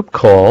group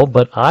call,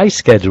 but I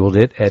scheduled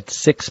it at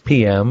 6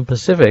 p.m.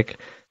 Pacific,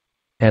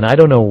 and I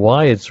don't know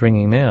why it's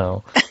ringing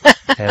now.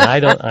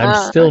 And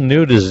I'm still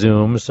new to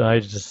Zoom, so I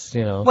just,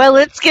 Well,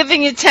 it's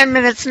giving you 10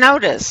 minutes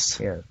notice.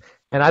 Yeah.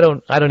 And I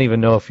don't even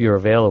know if you're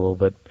available,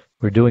 but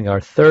we're doing our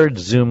third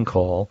Zoom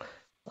call.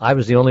 I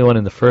was the only one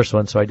in the first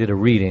one, so I did a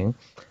reading.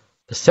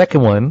 The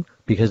second one,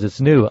 because it's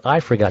new,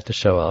 I forgot to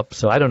show up,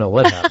 so I don't know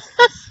what happened.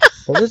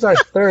 Well, this is our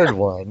third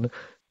one,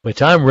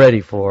 which I'm ready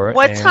for.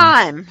 What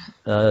time?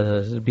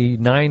 It'll be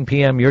 9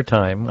 p.m. your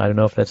time. I don't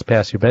know if that's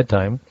past your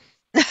bedtime.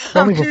 It's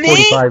only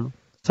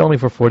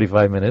for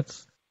 45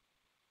 minutes.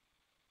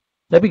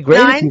 That'd be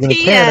great if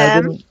you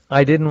can.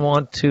 I didn't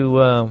want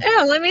to...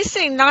 Yeah, let me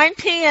see. 9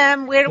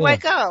 p.m. Where do I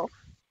go?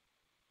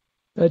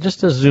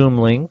 Just a Zoom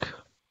link.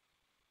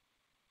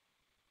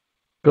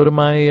 Go to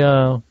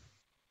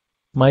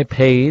my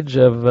page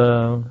of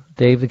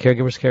Dave the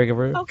Caregiver's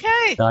Caregiver.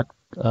 Okay.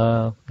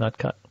 not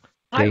Kyle,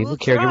 I Dave, will the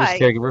Caregiver's try.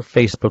 Caregiver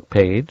Facebook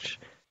page,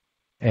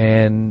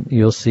 and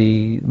you'll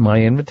see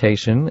my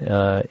invitation.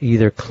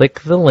 Either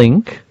click the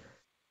link,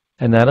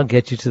 and that'll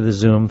get you to the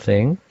Zoom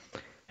thing,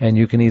 and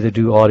you can either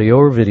do audio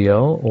or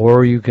video,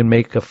 or you can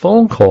make a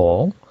phone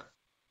call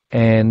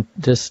and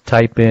just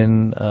type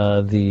in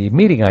the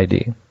meeting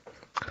ID.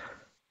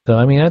 So,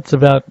 I mean, that's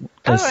about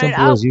All as right,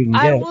 simple as you can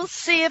I get. will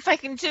see if I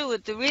can do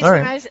it. The All reason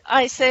right.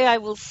 I say I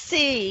will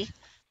see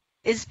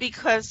is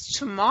because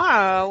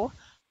tomorrow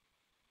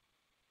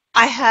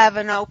I have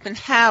an open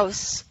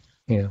house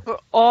Yeah.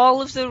 for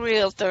all of the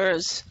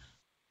realtors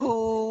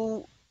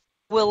who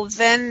will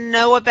then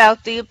know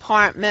about the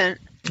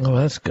apartment Oh,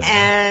 that's good.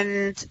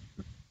 and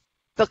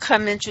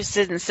become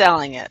interested in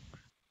selling it.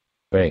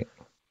 Great.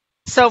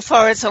 So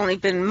far, it's only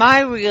been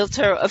my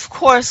realtor. Of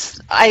course,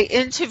 I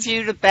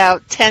interviewed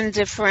about 10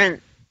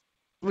 different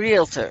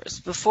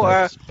realtors before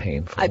That's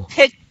painful. I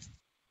picked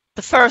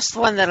the first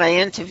one that I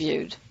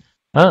interviewed.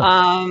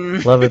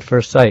 Love at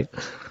first sight.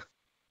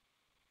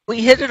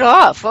 We hit it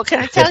off. What can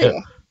I tell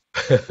you?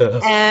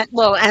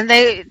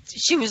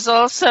 She was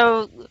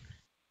also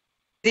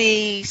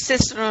the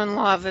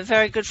sister-in-law of a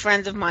very good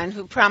friend of mine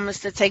who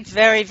promised to take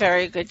very,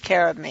 very good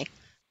care of me.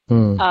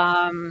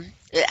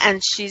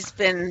 And she's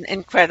been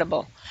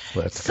incredible.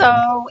 That's So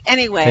good.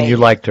 anyway. And you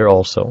liked her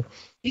also.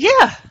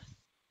 Yeah.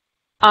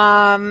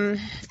 And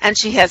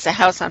she has a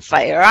house on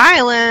Fire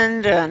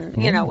Island, and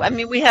I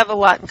mean, we have a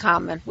lot in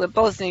common. We're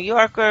both New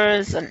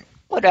Yorkers, and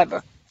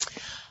whatever.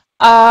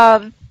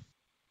 And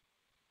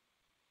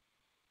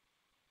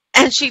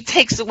she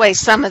takes away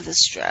some of the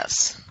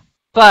stress,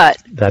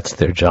 but that's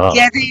their job.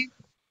 Getting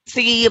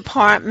the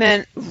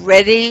apartment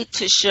ready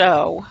to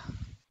show,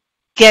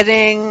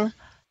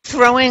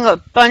 throwing a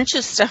bunch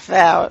of stuff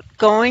out,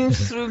 going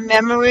through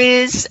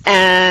memories,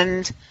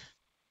 and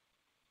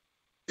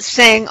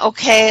saying,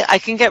 okay, I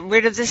can get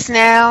rid of this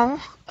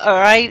now. All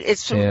right.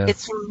 It's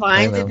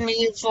reminded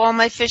me of all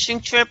my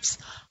fishing trips.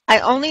 I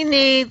only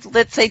need,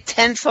 let's say,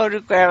 10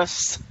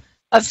 photographs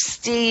of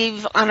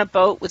Steve on a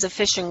boat with a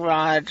fishing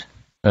rod.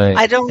 Right.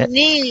 I don't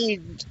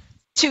need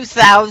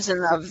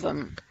 2,000 of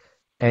them.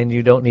 And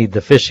you don't need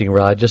the fishing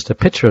rod, just a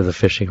picture of the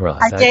fishing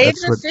rod. I gave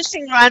the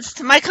fishing rods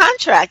to my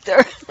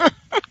contractor.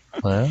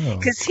 Wow.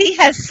 Because he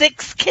has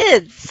 6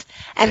 kids,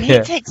 and he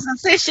takes them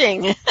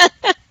fishing.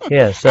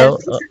 Yeah, so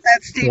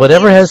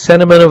whatever has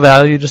sentimental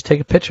value, just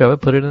take a picture of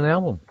it, put it in an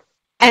album.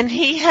 And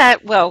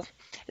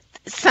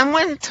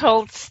someone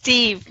told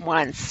Steve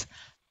once,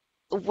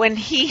 when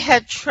he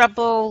had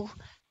trouble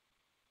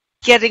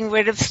getting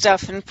rid of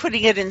stuff and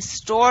putting it in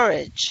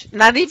storage,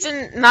 not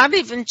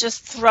even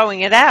just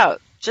throwing it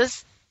out,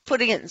 just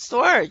putting it in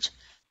storage,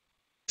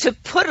 to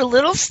put a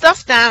little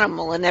stuffed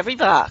animal in every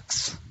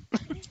box.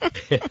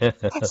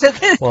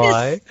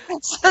 Why?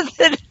 So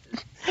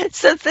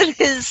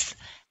that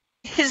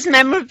his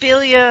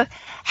memorabilia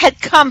had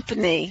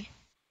company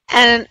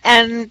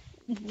and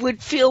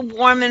would feel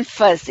warm and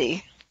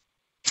fuzzy.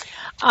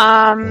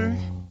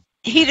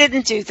 He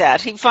didn't do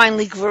that. He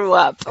finally grew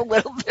up a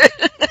little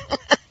bit.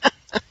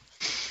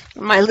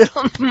 My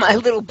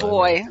little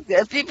boy.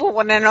 People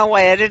want to know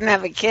why I didn't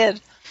have a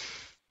kid.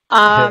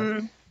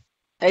 I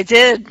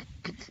did.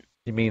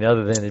 You mean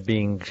other than it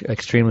being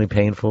extremely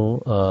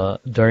painful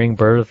during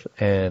birth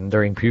and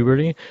during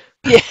puberty?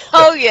 Yeah.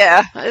 Oh,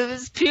 yeah. It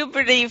was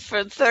puberty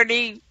for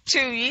 32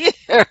 years.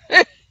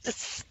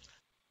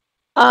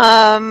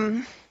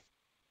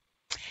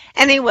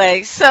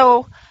 Anyway,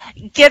 so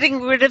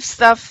getting rid of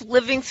stuff,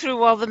 living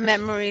through all the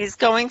memories,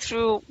 going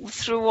through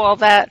all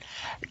that,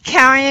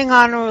 carrying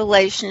on a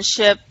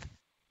relationship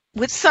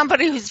with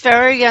somebody who's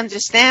very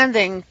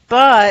understanding,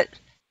 but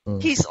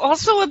he's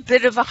also a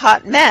bit of a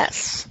hot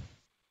mess.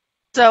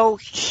 So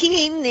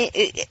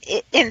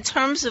in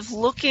terms of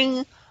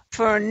looking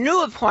for a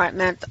new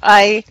apartment,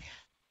 I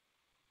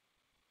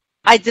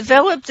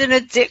developed an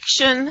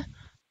addiction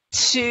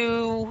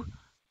to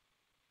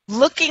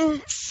looking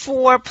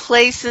for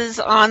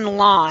places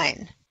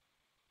online,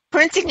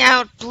 printing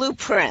out floor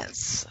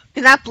plans,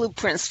 because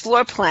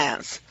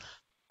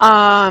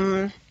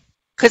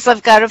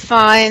I've got to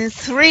find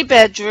 3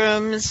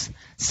 bedrooms.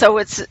 So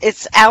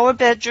it's our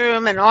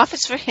bedroom, an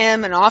office for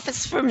him, an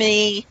office for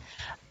me.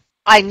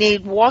 I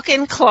need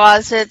walk-in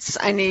closets.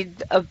 I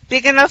need a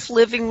big enough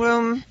living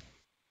room,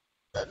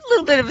 a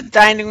little bit of a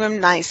dining room,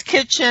 nice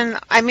kitchen.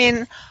 I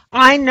mean,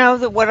 I know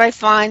that what I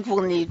find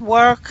will need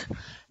work.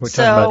 We're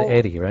talking about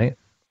Eddie, right?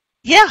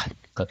 Yeah.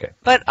 Okay.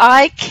 But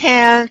I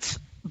can't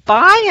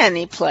buy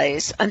any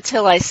place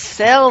until I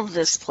sell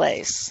this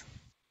place.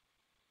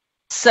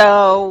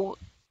 So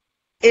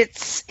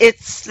it's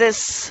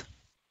this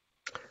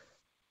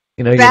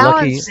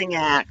balancing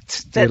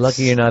act. You're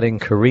lucky you're not in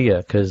Korea,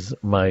 because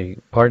my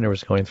partner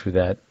was going through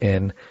that,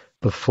 and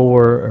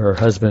before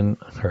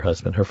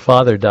her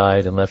father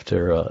died and left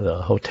her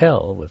a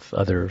hotel with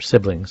other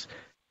siblings,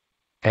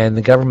 and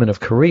the government of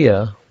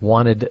Korea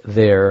wanted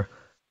their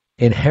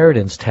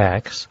inheritance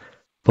tax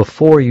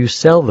before you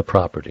sell the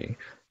property.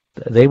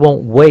 They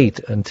won't wait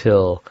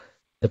until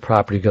the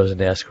property goes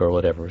into escrow or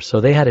whatever.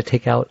 So they had to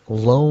take out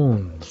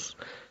loans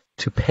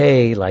to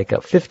pay like a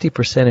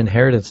 50%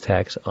 inheritance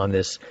tax on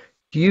this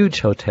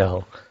huge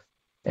hotel,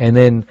 and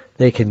then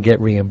they can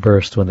get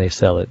reimbursed when they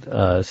sell it.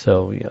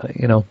 So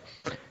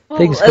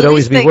things could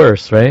always be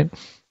worse, right?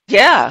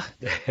 Yeah.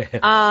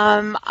 In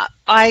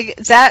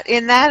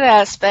that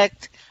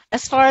aspect,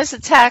 as far as the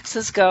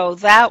taxes go,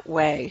 that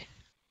way,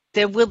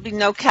 there will be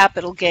no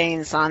capital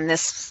gains on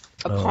this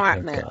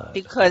apartment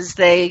because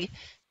they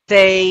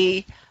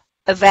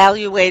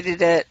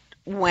evaluated it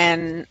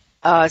when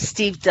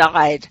Steve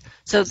died,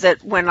 so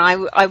that when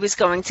I was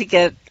going to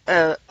get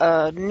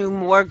a new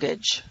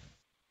mortgage,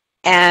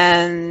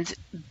 and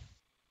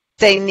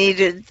they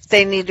needed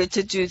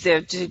to do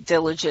their due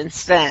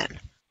diligence then,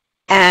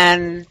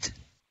 and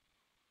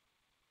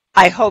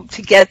I hope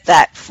to get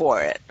that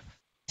for it.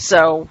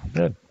 So,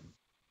 good.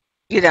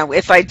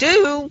 If I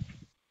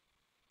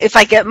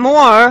get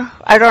more,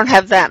 I don't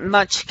have that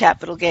much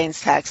capital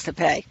gains tax to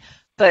pay.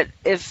 But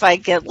if I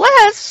get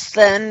less,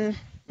 then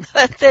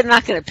they're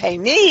not going to pay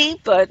me.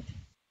 But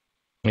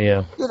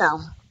yeah,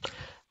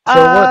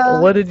 So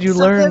what did you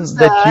learn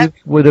that you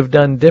would have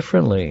done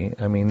differently?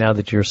 I mean, now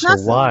that you're so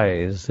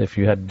wise, if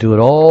you had to do it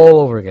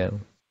all over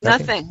again,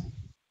 nothing.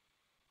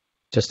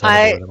 Just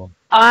unavoidable.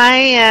 I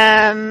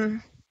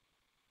am.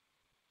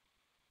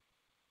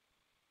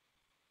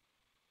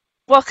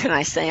 What can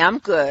I say? I'm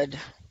good.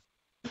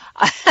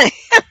 I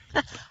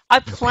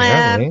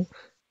plan. Apparently.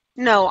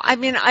 No, I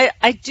mean,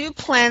 I do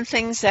plan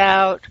things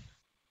out.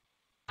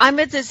 I'm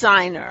a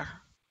designer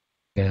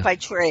by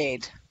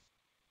trade.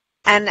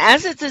 And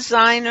as a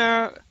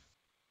designer's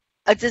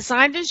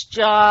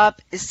job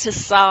is to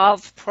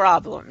solve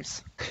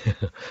problems.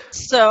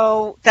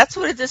 So that's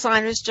what a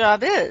designer's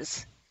job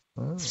is.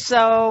 Oh.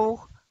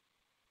 So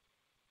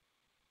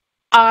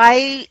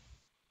my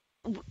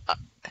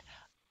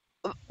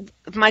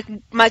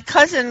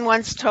cousin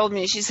once told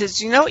me, she says,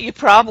 you know what your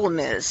problem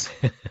is?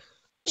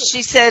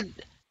 She said,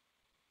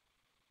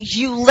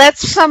 you let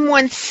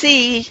someone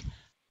see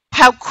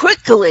how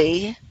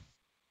quickly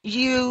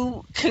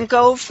you can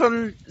go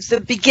from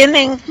the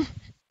beginning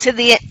to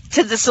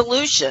the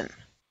solution,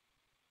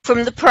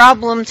 from the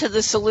problem to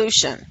the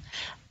solution.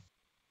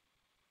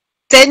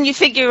 Then you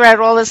figure out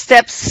all the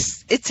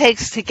steps it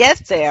takes to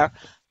get there,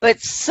 but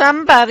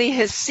somebody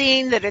has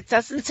seen that it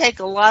doesn't take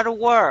a lot of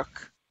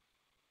work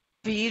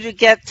for you to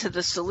get to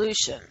the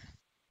solution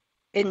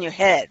in your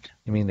head.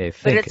 You mean they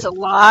think But it's a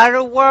lot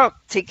of work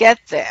to get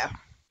there.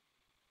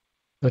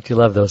 Don't you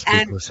love those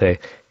people who say,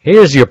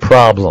 here's your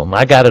problem.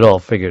 I got it all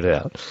figured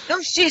out.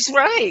 No, she's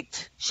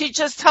right. She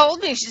just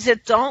told me. She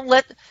said, don't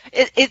let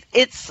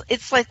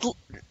it's like,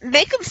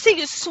 make them see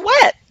you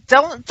sweat.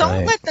 Don't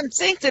let them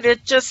think that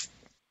it just,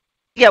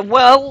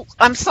 well,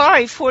 I'm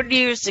sorry, 40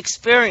 years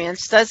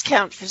experience does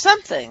count for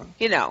something,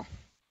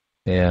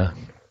 Yeah.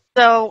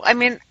 So, I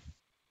mean,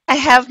 I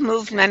have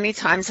moved many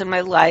times in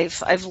my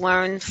life. I've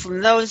learned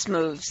from those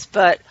moves,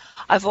 but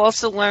I've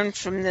also learned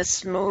from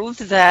this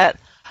move that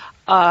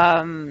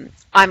I'm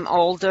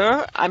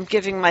older. I'm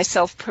giving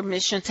myself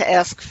permission to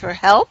ask for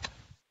help.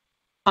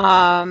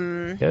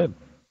 Good.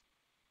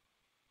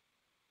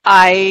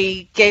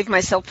 I gave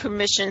myself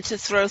permission to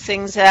throw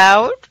things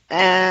out,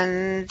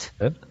 and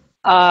good.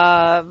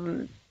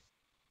 I'm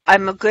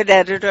a good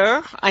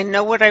editor. I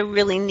know what I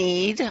really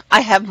need.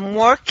 I have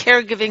more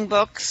caregiving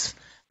books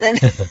than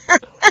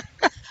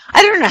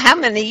I don't know how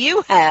many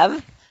you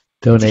have.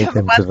 Donate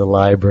them to the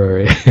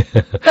library.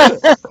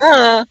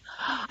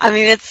 I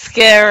mean, it's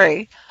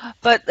scary,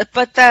 but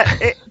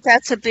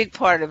that's a big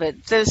part of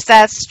it. There's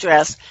that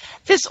stress.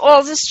 There's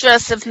all the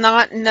stress of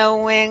not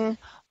knowing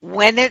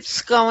when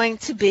it's going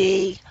to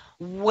be,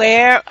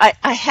 where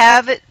I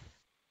have it.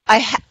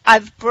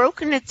 I've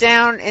broken it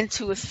down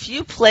into a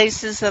few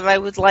places that I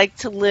would like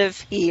to live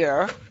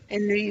here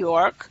in New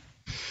York,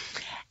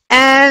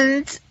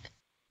 and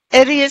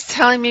Eddie is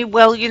telling me,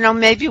 well,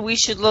 maybe we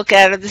should look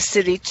out of the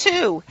city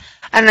too.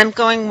 And I'm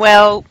going,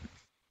 well,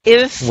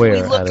 if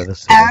we look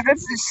out of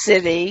the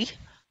city,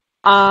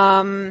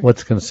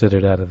 what's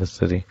considered out of the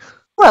city?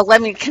 Well, I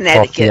mean,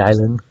 Connecticut. Off the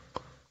island?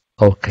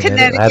 Oh,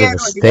 Connecticut, out of the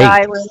state. The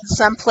island,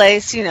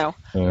 someplace,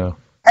 Yeah.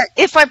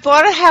 If I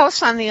bought a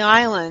house on the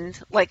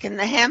island, like in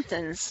the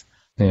Hamptons,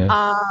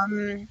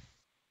 I'd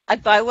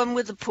buy one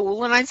with a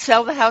pool and I'd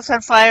sell the house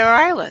on Fire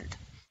Island.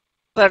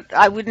 But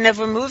I would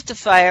never move to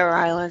Fire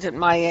Island at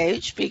my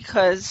age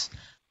because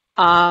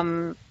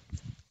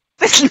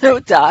there's no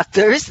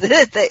doctors.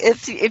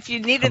 If you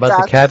need a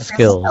doctor, the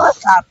Catskills?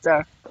 There's a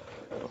helicopter.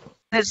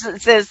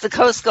 There's the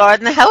Coast Guard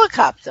and the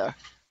helicopter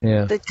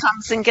that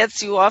comes and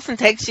gets you off and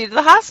takes you to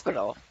the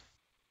hospital.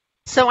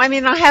 So, I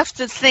mean, I have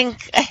to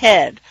think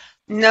ahead.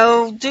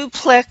 No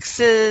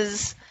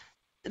duplexes,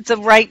 the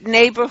right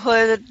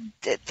neighborhood,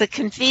 the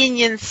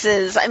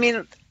conveniences. I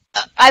mean,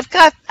 I've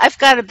got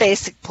a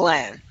basic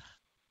plan.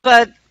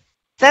 But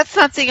that's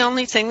not the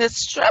only thing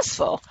that's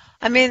stressful.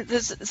 I mean, the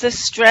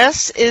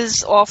stress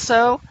is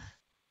also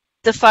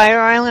the Fire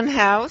Island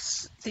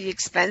house, the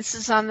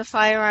expenses on the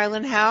Fire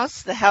Island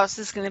house. The house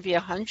is going to be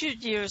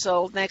 100 years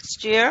old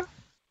next year.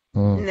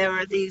 And there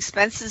are the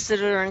expenses that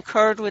are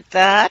incurred with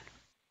that.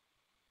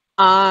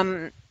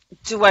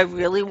 do I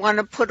really want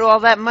to put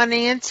all that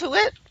money into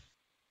it?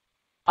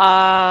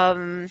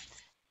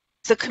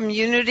 The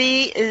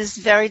community is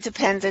very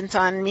dependent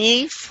on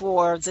me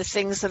for the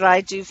things that I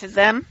do for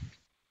them.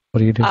 What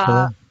do you do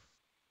for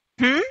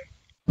them?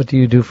 What do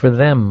you do for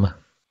them?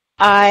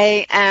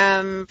 I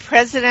am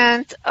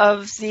president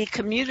of the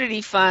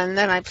community fund,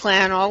 and I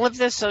plan all of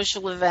their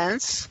social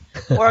events,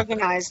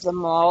 organize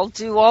them all,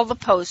 do all the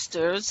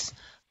posters,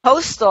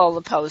 post all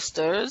the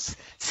posters,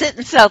 sit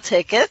and sell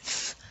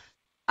tickets.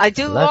 I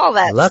do all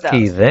that stuff.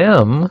 Lucky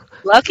them.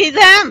 Lucky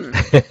them.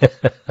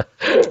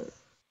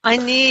 I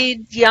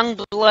need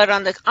young blood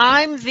on the...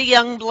 I'm the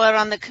young blood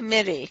on the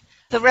committee.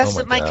 The rest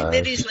of my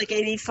committee is like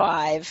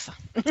 85.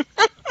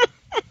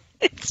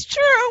 It's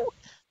true.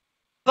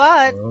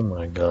 But... Oh,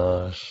 my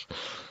gosh.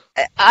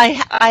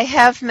 I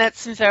have met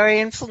some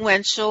very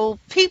influential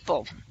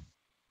people.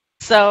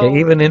 So yeah,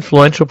 even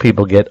influential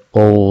people get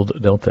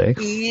old, don't they?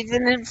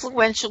 Even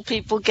influential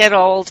people get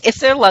old, if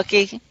they're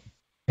lucky.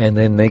 And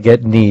then they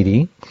get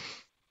needy.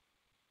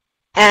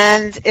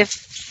 And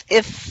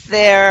if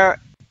they're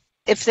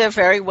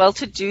very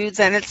well-to-do,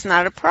 then it's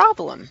not a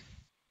problem.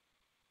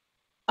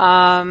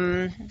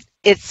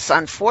 It's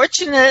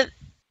unfortunate.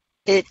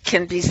 It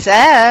can be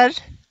sad.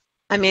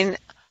 I mean,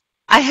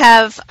 I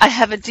have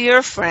a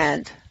dear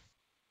friend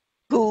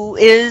who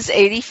is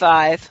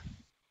 85,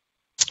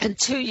 and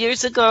 2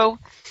 years ago,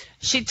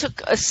 she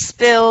took a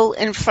spill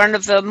in front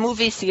of the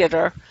movie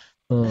theater.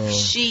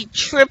 She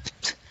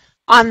tripped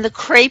on the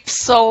crepe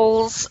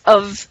soles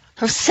of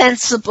her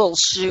Sensible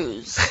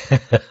shoes.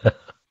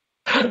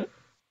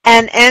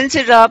 And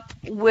ended up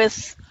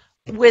with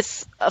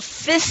a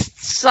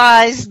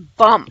fist-sized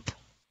bump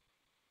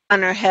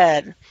on her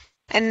head.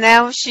 And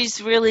now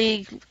she's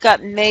really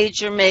got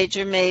major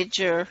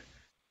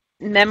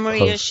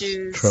memory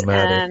issues.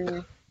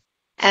 Traumatic.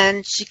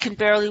 And she can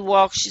barely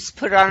walk. She's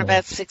put on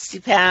about 60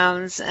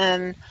 pounds.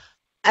 And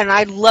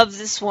I love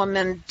this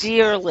woman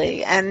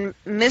dearly and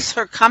miss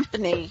her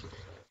company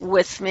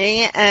with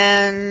me.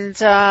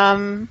 And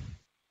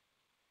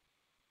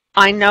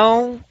I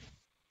know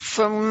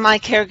from my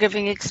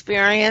caregiving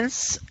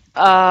experience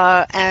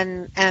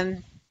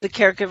and the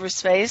caregiver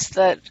space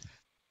that,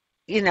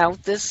 you know,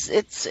 this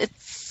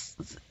is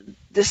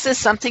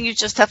something you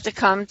just have to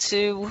come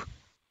to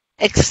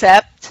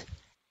accept,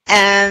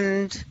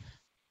 and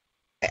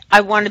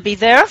I want to be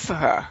there for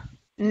her,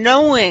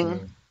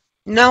 knowing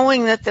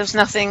that there's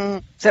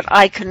nothing that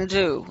I can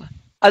do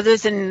other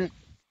than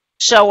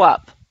show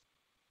up.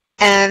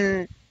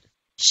 And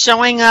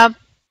showing up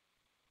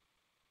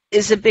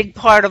is a big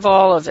part of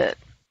all of it.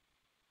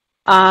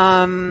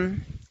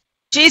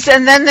 Geez,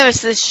 and then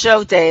there's this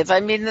show, Dave.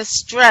 I mean, the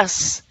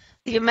stress,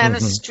 the amount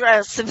of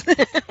stress,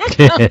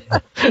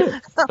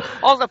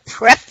 all the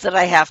prep that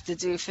I have to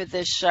do for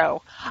this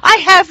show. I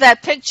have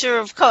that picture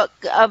of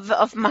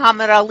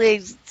Muhammad Ali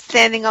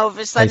standing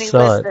over Sonny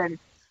Liston.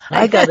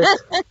 I got it.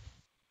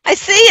 I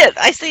see it.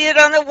 I see it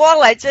on the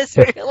wall. I just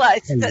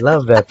realized. I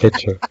love that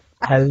picture.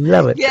 I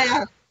love it.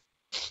 Yeah.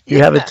 You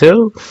have it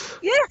too?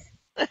 Yeah.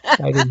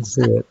 I didn't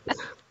see it.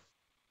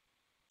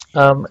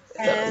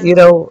 You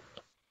know,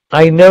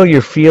 I know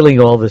you're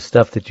feeling all this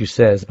stuff that you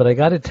says, but I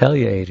got to tell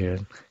you,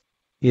 Adrienne,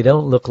 you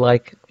don't look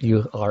like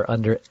you are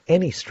under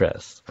any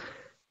stress.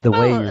 The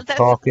way you're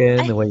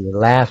talking, the way you're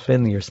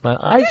laughing, you're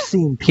smiling. I've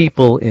seen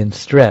people in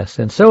stress,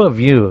 and so have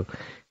you,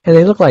 and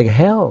they look like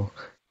hell.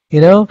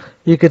 You know,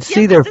 you could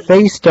see their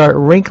face start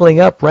wrinkling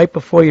up right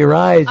before your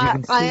eyes. You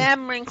can see. I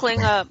am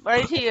wrinkling up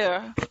right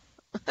here.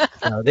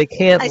 No, they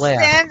can't laugh.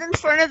 I stand in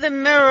front of the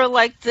mirror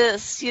like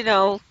this, you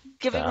know,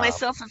 giving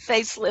myself a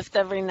facelift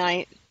every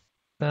night.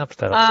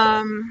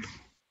 Stop.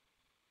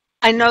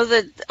 I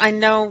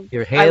know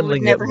you're handling I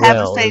would never it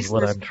well, have a is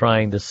what I'm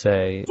trying to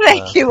say.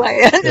 Thank you,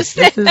 I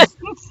understand.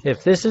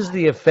 If this is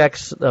the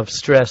effects of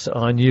stress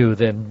on you,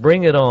 then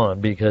bring it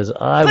on, because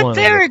I want to. But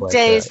there are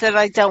days that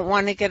I don't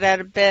want to get out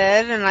of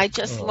bed, and I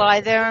just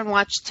lie there and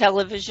watch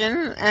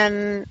television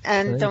and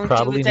don't do a damn thing.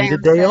 Probably need a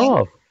day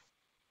off.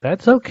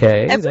 That's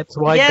okay. That's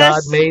why God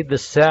made the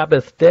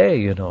Sabbath day,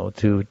 you know,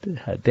 to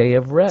a day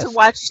of rest. To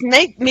watch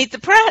Meet the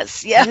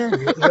Press, You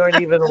aren't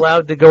even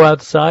allowed to go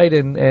outside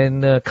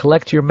and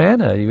collect your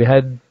manna. You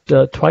had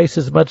twice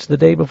as much the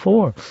day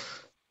before.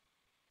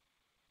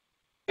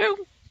 True.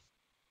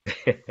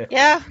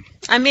 Yeah,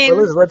 I mean,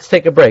 well, let's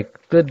take a break.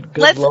 Good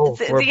lull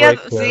for a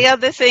break. The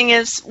other thing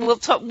is, we'll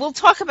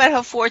talk about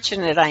how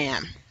fortunate I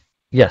am.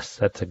 Yes,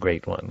 that's a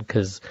great one,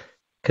 because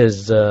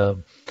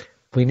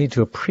we need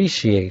to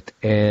appreciate,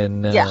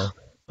 and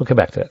we'll come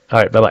back to that. All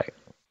right, bye-bye.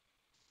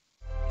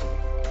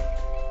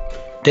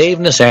 Dave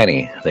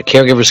Nassaney, the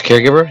Caregiver's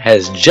Caregiver,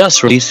 has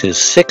just released his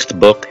 6th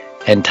book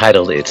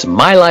entitled It's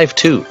My Life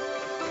Too.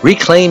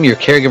 Reclaim your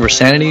caregiver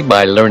sanity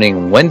by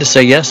learning when to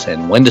say yes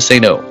and when to say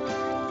no.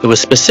 It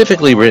was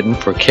specifically written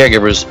for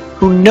caregivers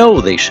who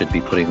know they should be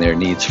putting their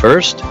needs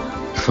first,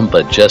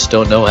 but just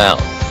don't know how.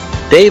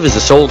 Dave is the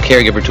sole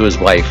caregiver to his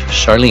wife,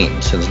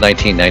 Charlene, since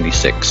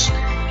 1996.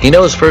 He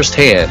knows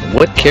firsthand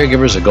what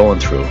caregivers are going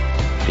through,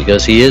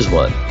 because he is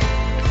one.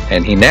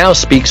 and he now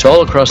speaks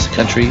all across the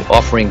country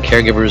offering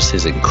caregivers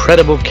his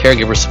incredible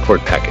caregiver support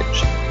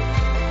package.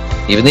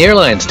 Even the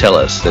airlines tell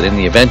us that in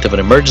the event of an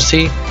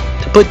emergency,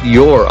 to put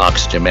your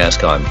oxygen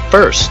mask on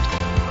first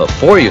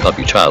before you help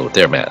your child with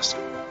their mask.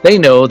 They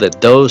know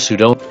that those who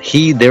don't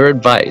heed their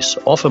advice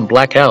often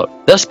black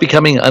out, thus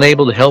becoming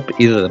unable to help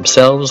either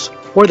themselves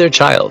or their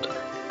child.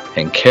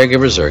 And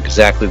caregivers are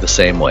exactly the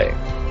same way.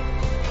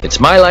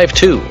 It's my life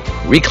too.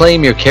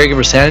 Reclaim your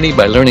caregiver sanity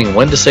by learning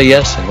when to say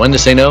yes and when to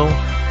say no.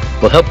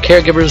 Will help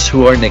caregivers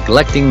who are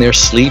neglecting their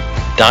sleep,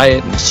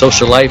 diet, and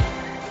social life,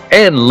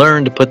 and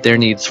learn to put their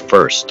needs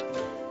first.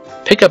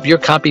 Pick up your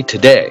copy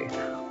today,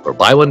 or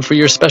buy one for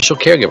your special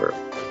caregiver.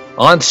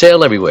 On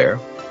sale everywhere,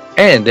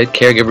 and at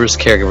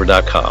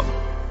caregiverscaregiver.com.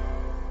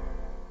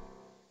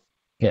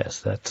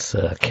 Yes, that's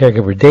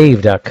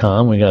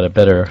caregiverdave.com. We got a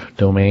better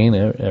domain.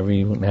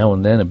 Every now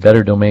and then a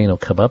better domain will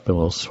come up and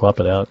we'll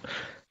swap it out.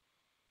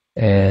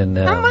 And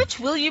how much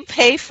will you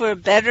pay for a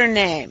better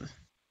name?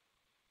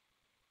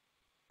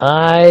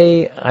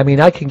 I mean,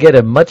 I can get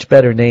a much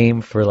better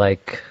name for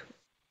like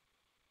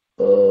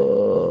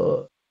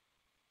 $10,000,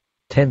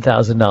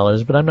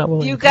 but I'm not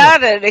willing. You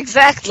got it,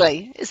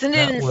 exactly. Isn't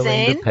it insane?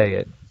 Willing to pay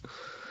it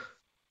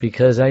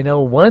because I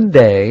know one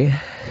day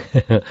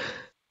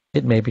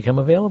it may become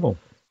available.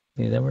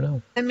 You never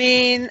know. I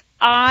mean,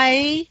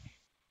 I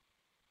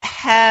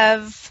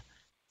have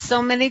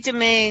so many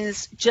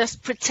domains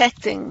just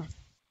protecting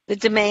the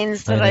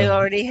domains that I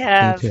already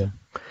have. Me too.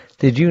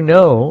 Did you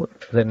know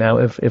that now,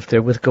 if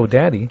they're with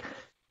GoDaddy,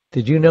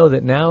 did you know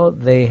that now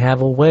they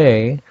have a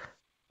way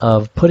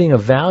of putting a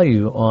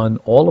value on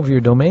all of your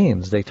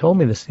domains? They told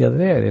me this the other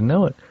day. I didn't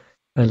know it.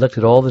 I looked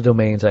at all the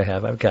domains I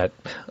have. I've got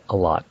a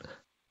lot.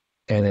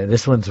 And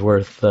this one's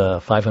worth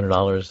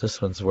 $500. This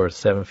one's worth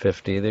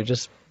 $750. They're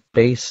just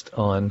based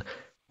on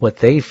what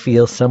they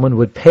feel someone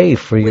would pay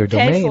for your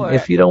domain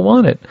if you don't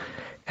want it.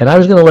 And I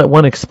was going to let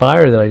one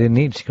expire that I didn't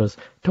need. She goes,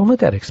 "Don't let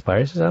that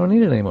expire." She says, "I don't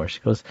need it anymore."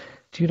 She goes,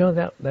 "Do you know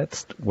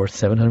that's worth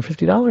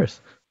 $750?"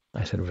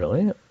 I said,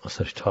 "Really?"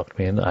 So she talked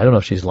me in. I don't know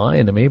if she's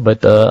lying to me,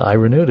 but I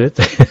renewed it.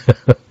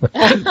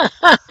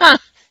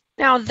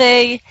 Now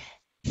they've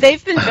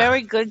been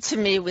very good to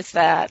me with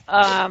that.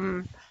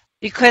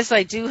 Because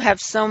I do have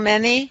so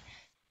many,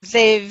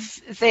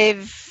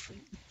 they've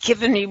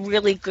given me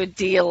really good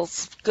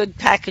deals, good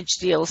package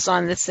deals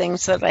on the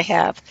things that I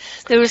have.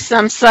 There are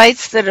some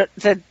sites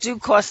that do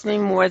cost me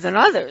more than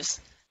others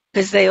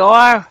because they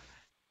are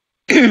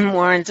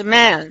more in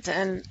demand,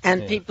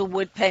 and people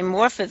would pay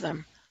more for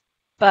them.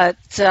 But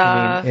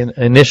you mean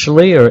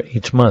initially or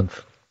each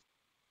month?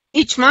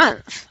 Each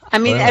month. I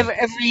mean, wow.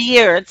 every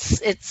year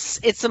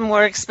it's a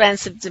more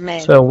expensive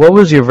domain. So what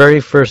was your very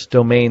first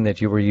domain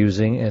that you were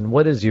using, and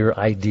what is your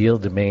ideal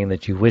domain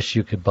that you wish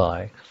you could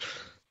buy?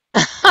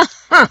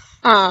 The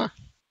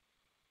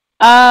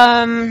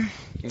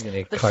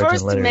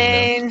first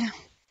domain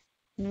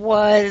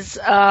was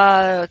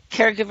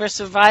Caregiver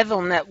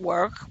Survival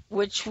Network,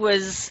 which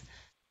was,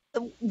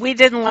 we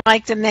didn't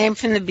like the name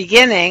from the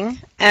beginning,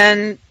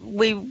 and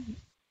we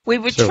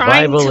were Survival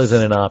trying to...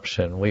 isn't an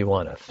option. We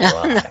want to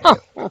thrive.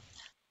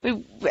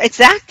 No,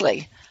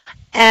 exactly.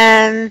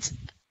 And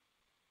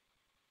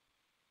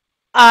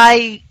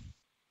I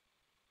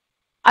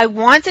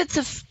wanted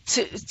to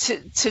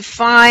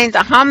find a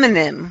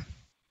homonym,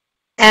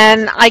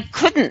 and I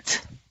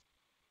couldn't.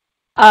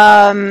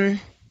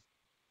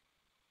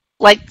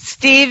 Like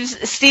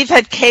Steve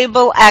had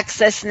Cable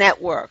Access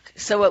Network,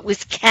 so it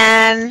was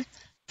CAN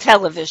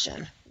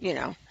Television. You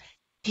know,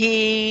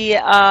 he.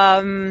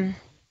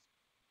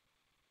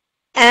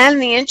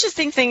 And the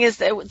interesting thing is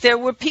that there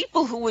were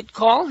people who would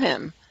call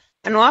him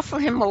and offer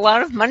him a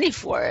lot of money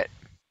for it.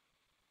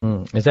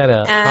 Is that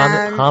a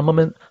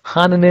homonym?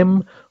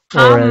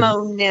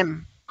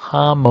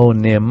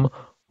 Homonym,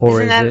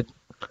 or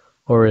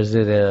is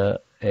it a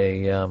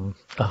I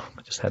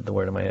just had the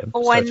word in my head.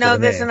 Oh, I know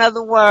there's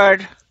another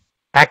word.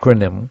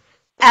 Acronym.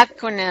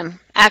 Acronym.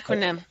 I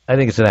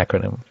think it's an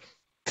acronym.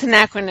 It's an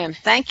acronym.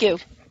 Thank you.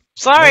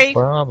 Sorry.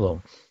 No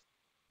problem.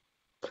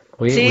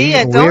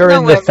 I don't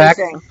know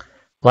everything.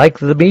 Like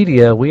the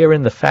media, we are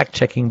in the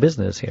fact-checking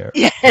business here.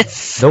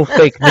 Yes. No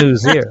fake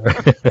news here.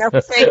 No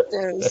fake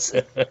news.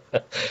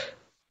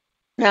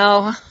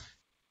 No.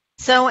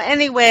 So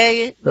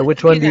anyway. So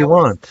which one do you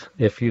want?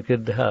 If you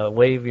could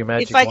wave your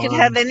magic wand. If I could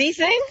have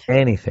anything?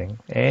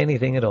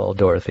 Anything at all,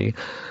 Dorothy.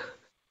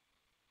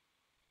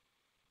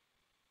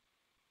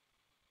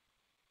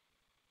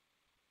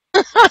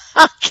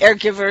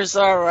 Caregivers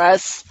are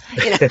us.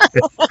 You know?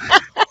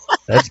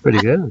 That's pretty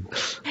good.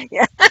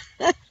 Yeah.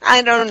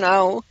 I don't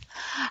know.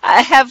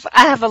 I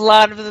have a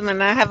lot of them,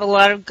 and I have a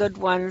lot of good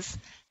ones,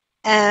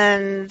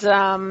 and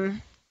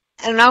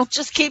I'll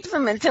just keep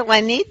them until I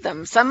need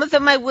them. Some of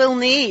them I will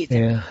need.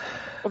 Yeah.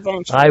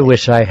 Eventually. I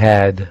wish I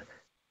had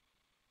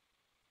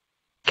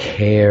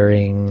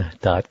caring.com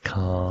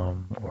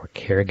or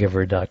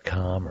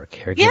caregiver.com or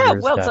caregivers.com. Yeah,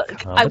 well, but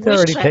they're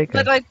already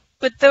taken.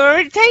 But they're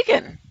already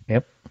taken.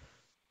 Yep.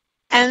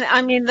 And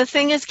I mean, the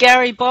thing is,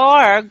 Gary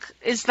Barg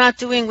is not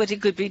doing what he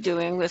could be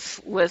doing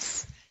with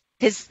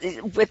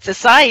with the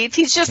site.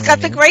 He's just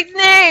got the great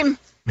name.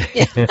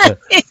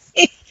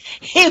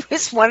 He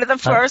was one of the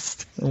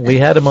first. We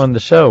had him on the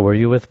show. Were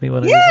you with me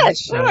when I was Yeah, on?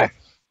 sure.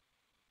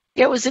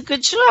 Yeah, it was a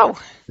good show.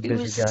 The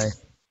busy guy.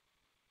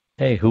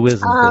 Hey, who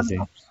isn't busy?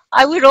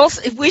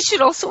 We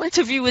should also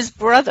interview his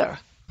brother,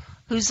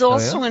 who's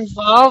also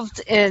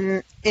involved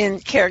in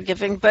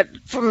caregiving, but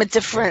from a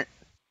different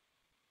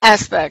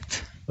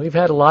aspect. We've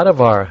had a lot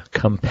of our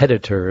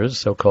competitors,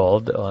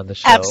 so-called, on the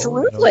show.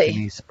 Absolutely.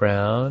 Denise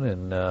Brown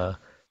and...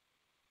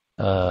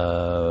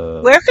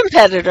 We're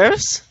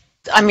competitors.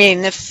 I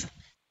mean,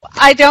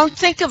 I don't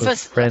think of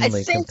us... I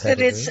think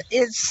that it's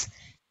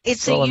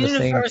a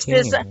universe.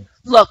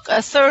 Look,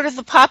 a third of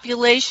the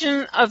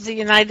population of the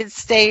United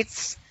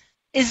States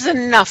is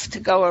enough to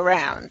go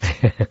around.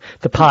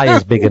 The pie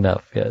is big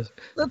enough, yes.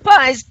 The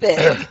pie's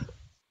big.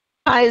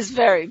 Pie is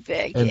very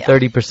big, and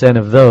 30%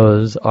 of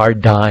those are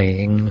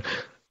dying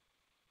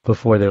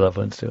before their loved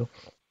ones do.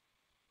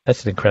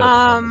 That's an incredible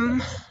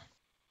number.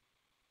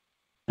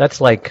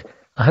 That's like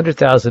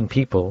 100,000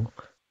 people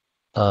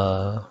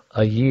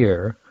a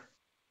year.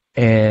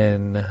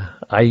 And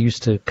I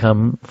used to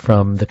come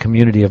from the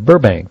community of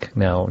Burbank.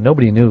 Now,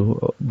 nobody knew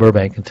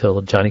Burbank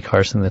until Johnny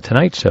Carson, The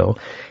Tonight Show,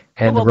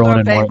 and the Rowan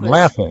and Martin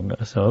Laughing.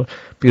 So,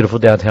 beautiful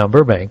downtown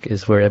Burbank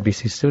is where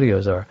NBC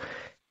studios are.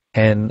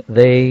 And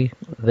they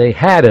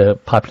had a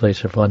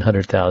population of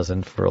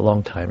 100,000 for a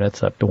long time.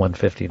 That's up to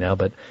 150 now,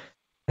 but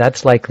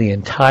that's like the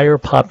entire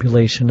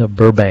population of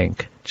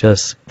Burbank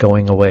just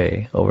going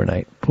away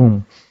overnight.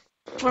 Boom.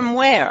 From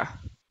where?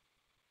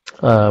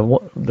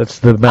 That's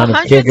the amount of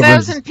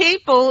 100,000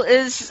 people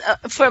is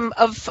of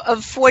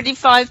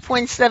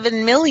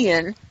 45.7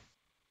 million,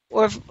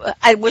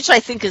 which I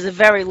think is a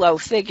very low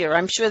figure.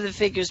 I'm sure the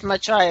figure is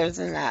much higher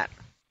than that.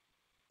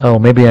 Oh,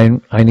 maybe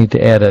I need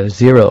to add a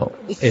zero.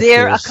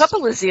 A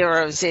couple of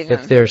zeros even.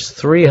 If there's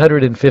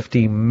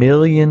 350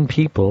 million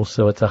people,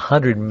 so it's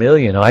 100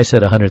 million. Oh, I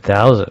said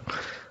 100,000.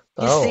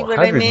 You see what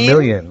I 100 mean?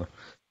 million.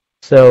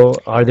 So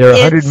are there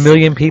 100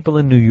 million people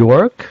in New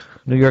York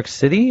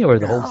City, or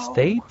the whole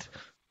state?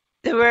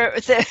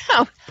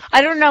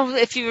 I don't know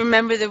if you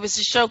remember, there was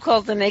a show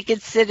called The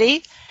Naked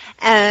City,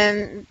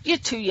 and you're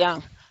too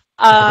young.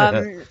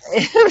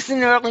 It was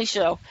an early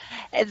show.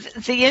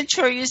 The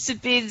intro used to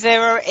be,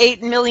 there are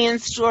 8 million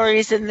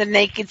stories in the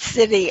naked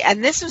city,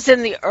 and this was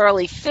in the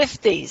early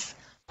 50s.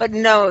 But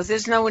no,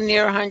 there's nowhere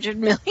near 100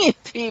 million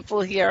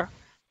people here.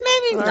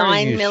 Maybe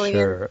 9 million,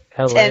 sure?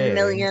 10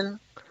 million.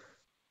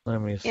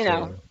 Let me see. You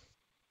know,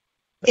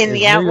 in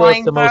the Is New York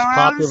outlying the most boroughs?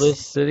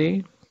 populous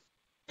city?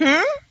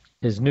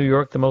 Is New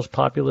York the most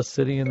populous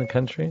city in the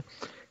country?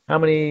 How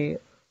many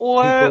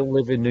people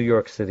live in New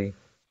York City?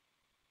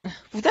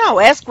 No,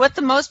 ask what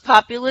the most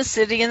populous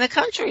city in the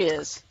country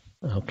is.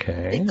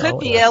 Okay. It could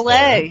be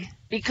L.A.,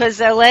 because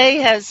L.A.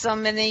 has so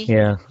many...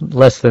 Yeah,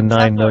 less than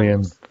 9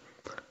 million.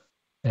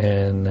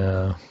 And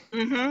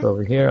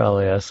over here I'll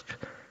ask,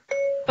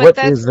 what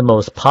is the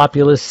most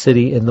populous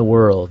city in the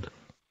world?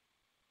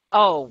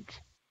 Oh.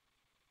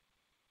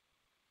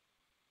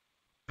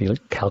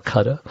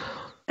 Calcutta?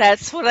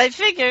 That's what I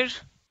figured.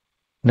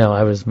 No,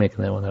 I was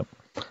making that one up.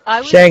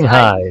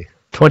 Shanghai,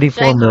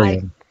 24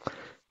 million.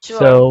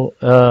 Sure.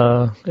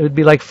 So it would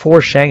be like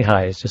 4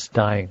 Shanghais just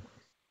dying.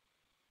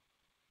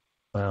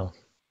 Wow.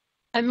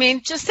 I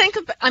mean, just think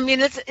about. I mean,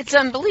 it's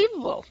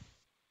unbelievable.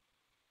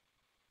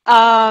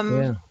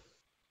 Yeah.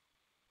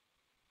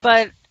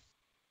 But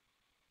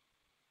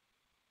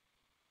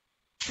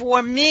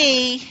for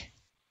me,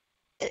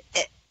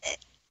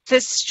 the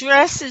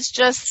stress is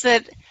just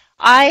that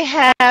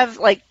I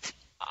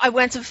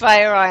went to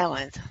Fire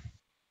Island.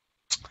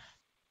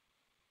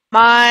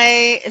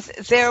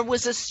 There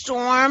was a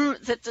storm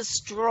that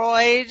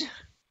destroyed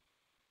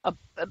a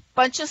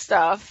bunch of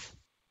stuff,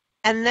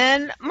 and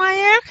then my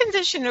air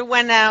conditioner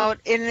went out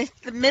in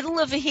the middle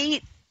of a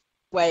heat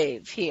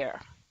wave here.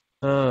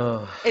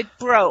 Oh. It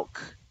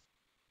broke.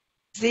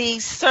 The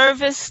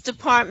service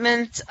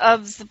department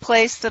of the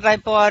place that I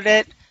bought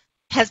it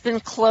has been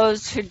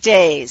closed for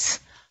days.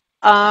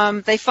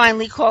 They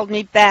finally called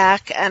me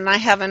back, and I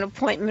have an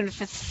appointment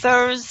for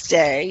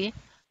Thursday.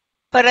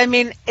 But I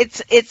mean,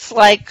 it's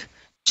like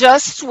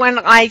just when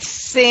I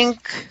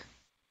think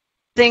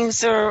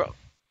things are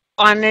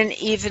on an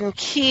even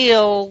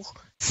keel,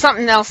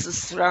 something else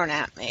is thrown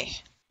at me.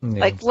 Yeah.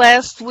 Like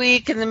last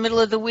week, in the middle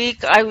of the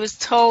week, I was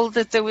told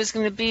that there was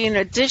going to be an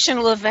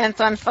additional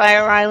event on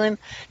Fire Island.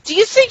 Do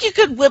you think you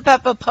could whip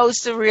up a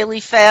poster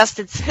really fast?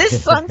 It's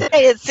this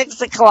Sunday at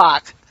 6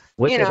 o'clock.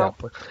 Whip it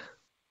up.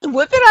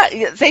 Whip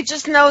it up. They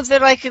just know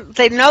that I can.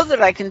 They know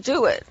that I can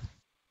do it.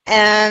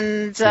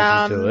 And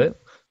did you do it?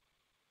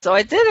 So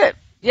I did it.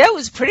 Yeah, it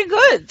was pretty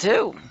good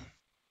too.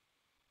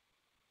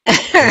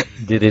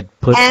 Did it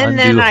put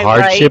undue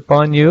hardship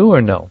on you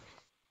or no?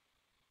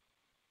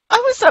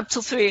 I was up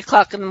till 3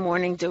 o'clock in the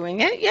morning doing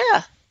it.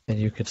 Yeah. And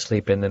you could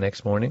sleep in the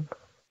next morning?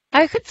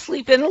 I could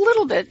sleep in a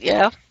little bit.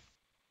 Yeah.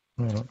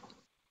 Mm.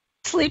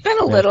 Sleep in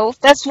a little.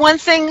 That's one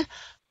thing.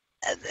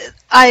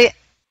 I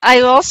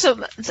also,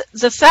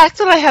 the fact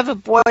that I have a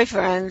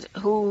boyfriend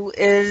who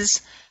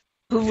is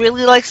who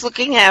really likes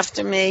looking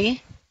after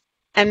me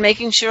and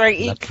making sure I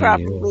eat Lucky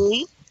properly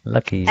you.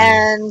 Lucky you.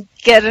 and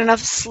get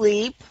enough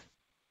sleep.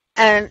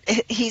 And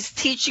he's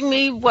teaching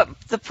me what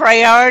the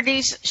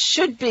priorities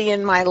should be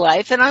in my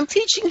life, and I'm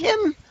teaching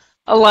him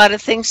a lot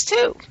of things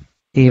too.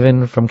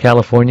 Even from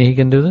California, he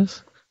can do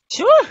this?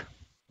 Sure.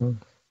 Hmm.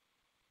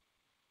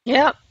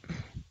 Yep.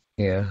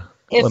 Yeah.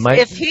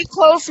 If he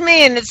calls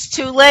me and it's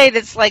too late,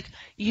 it's like,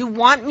 you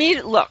want me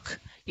to look.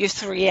 You're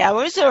 3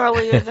 hours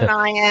earlier than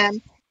I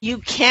am. You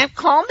can't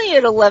call me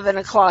at 11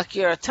 o'clock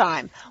your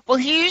time. Well,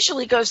 he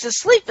usually goes to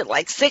sleep at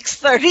like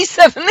 6:30,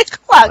 7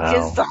 o'clock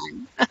his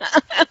time.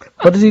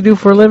 What does he do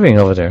for a living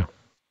over there?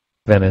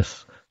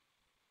 Venice.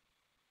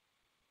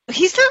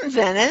 He's not in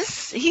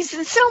Venice. He's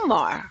in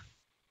Sylmar.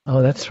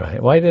 Oh, that's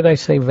right. Why did I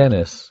say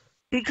Venice?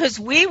 Because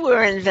we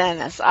were in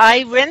Venice.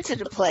 I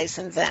rented a place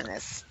in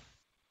Venice.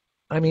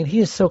 I mean, he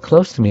is so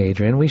close to me,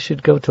 Adrienne. We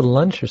should go to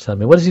lunch or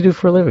something. What does he do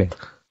for a living?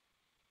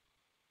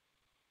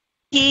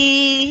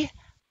 He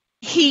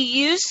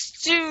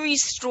used to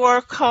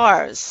restore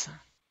cars.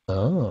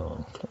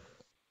 Oh.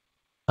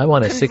 I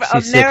want a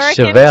 66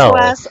 American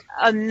Chevelle.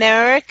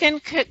 American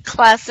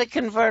classic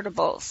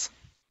convertibles.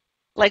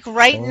 Like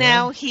right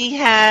now, he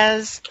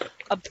has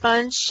a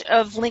bunch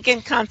of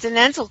Lincoln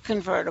Continental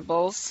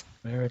convertibles.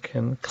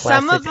 American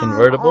classic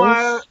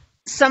convertibles?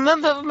 Some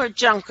of them are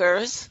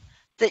junkers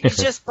that you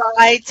just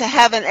buy to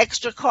have an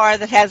extra car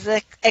that has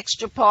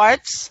extra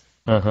parts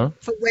for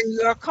when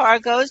your car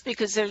goes,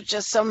 because there's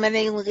just so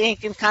many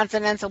Lincoln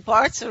Continental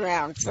parts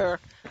around for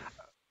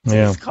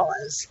these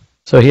cars.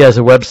 So he has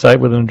a website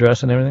with an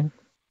address and everything?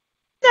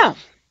 No.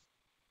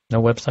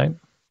 No website?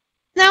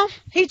 No,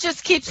 he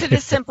just keeps it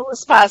as simple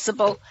as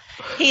possible.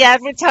 He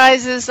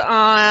advertises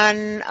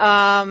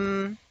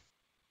on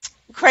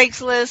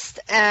Craigslist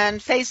and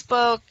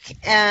Facebook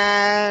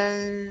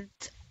and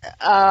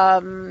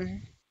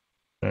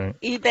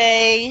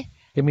eBay.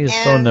 Give me his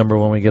phone number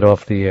when we get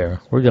off the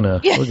air. We're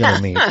gonna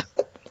meet.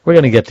 We're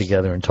gonna get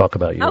together and talk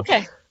about you.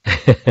 Okay.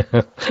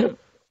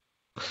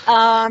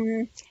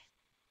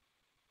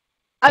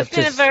 I've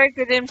been a very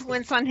good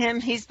influence on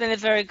him. He's been a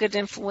very good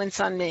influence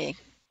on me.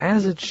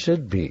 As it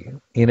should be.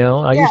 You know,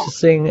 I used to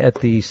sing at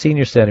the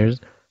senior centers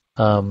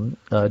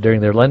during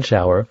their lunch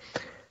hour,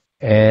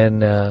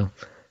 and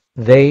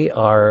they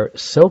are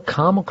so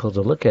comical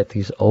to look at,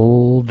 these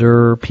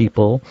older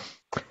people,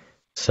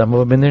 some of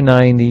them in their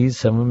 90s,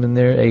 some of them in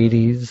their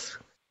 80s,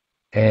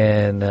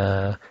 and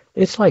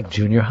it's like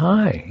junior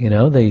high. You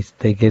know, they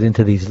get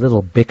into these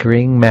little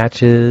bickering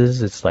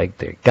matches. It's like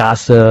they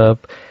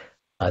gossip.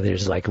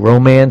 There's like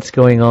romance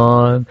going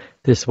on.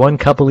 This one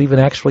couple even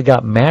actually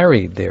got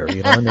married there,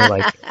 you know, and they're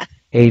like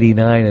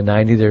 89 and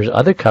 90. There's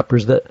other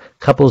couples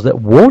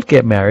that won't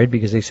get married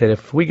because they said,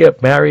 if we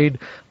get married,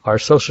 our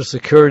Social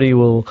Security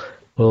will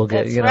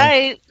get, That's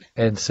right.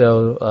 And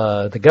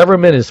so the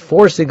government is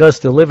forcing us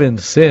to live in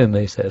sin,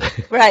 they said.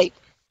 Right.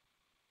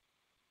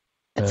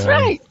 That's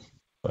right.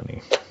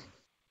 Funny.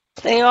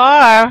 They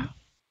are.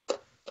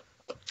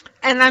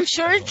 And I'm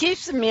sure it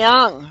keeps them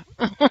young,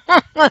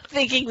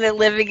 thinking they're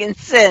living in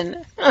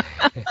sin.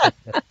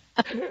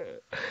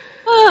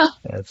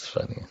 That's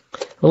funny.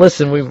 Well,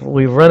 listen,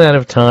 we've run out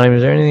of time.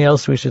 Is there anything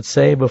else we should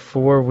say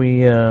before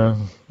we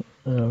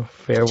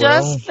farewell?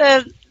 Just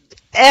that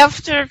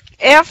after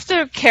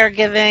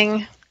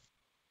caregiving,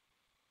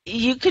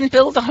 you can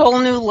build a whole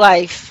new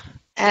life,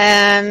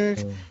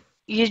 and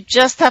you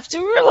just have to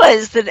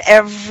realize that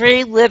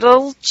every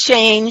little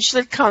change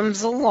that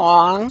comes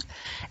along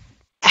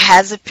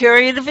has a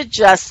period of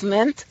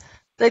adjustment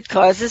that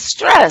causes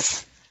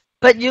stress,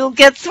 but you'll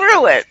get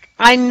through it.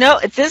 I know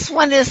this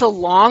one is a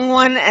long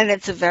one and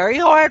it's a very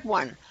hard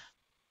one,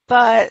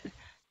 but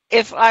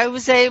if I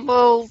was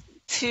able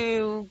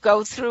to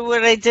go through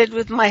what I did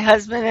with my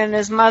husband and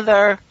his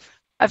mother,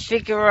 I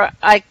figure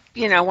I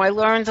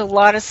learned a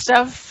lot of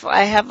stuff.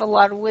 I have a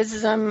lot of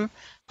wisdom,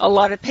 a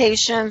lot of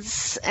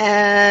patience,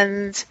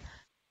 and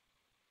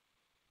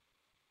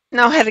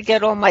know how to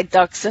get all my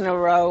ducks in a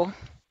row.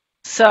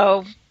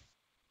 So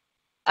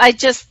I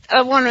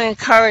want to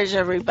encourage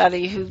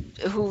everybody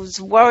who's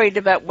worried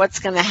about what's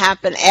going to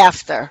happen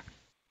after.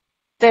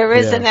 There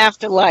is an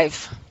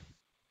afterlife.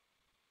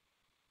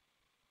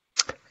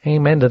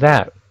 Amen to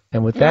that.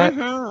 And with that,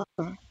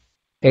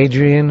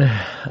 Adrienne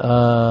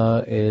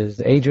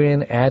is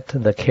Adrienne at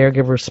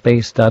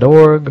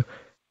thecaregiverspace.org,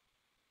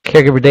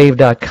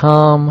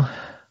 caregiverdave.com.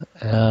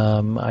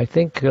 I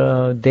think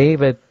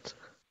Dave at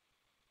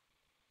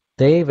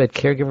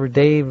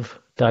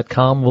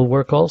caregiverdave.com will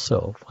work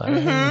also. I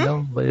don't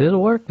know, but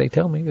it'll work. They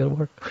tell me it'll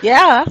work.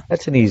 Yeah.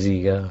 That's an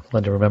easy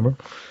one to remember.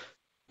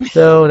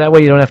 So that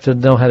way you don't have to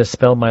know how to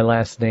spell my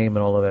last name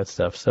and all of that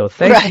stuff. So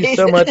thank you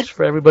so much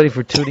for everybody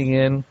for tuning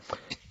in.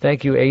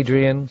 Thank you,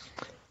 Adrienne.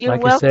 You're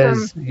like welcome. I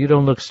says, you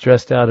don't look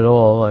stressed out at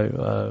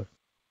all.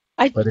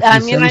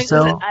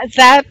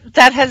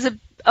 That has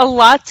a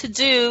lot to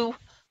do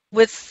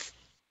with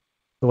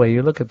the way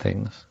you look at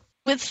things.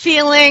 With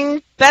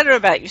feeling better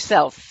about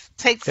yourself.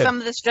 Take some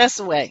of the stress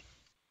away.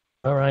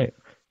 All right.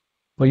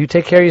 Well, you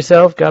take care of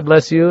yourself. God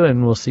bless you,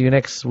 and we'll see you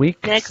next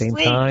week. Same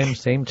week. time,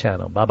 same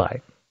channel.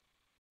 Bye-bye.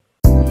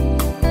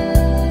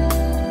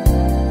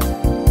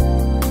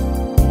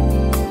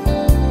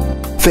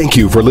 Thank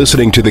you for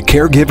listening to the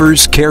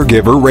Caregiver's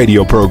Caregiver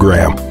radio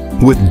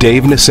program with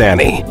Dave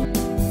Nassaney.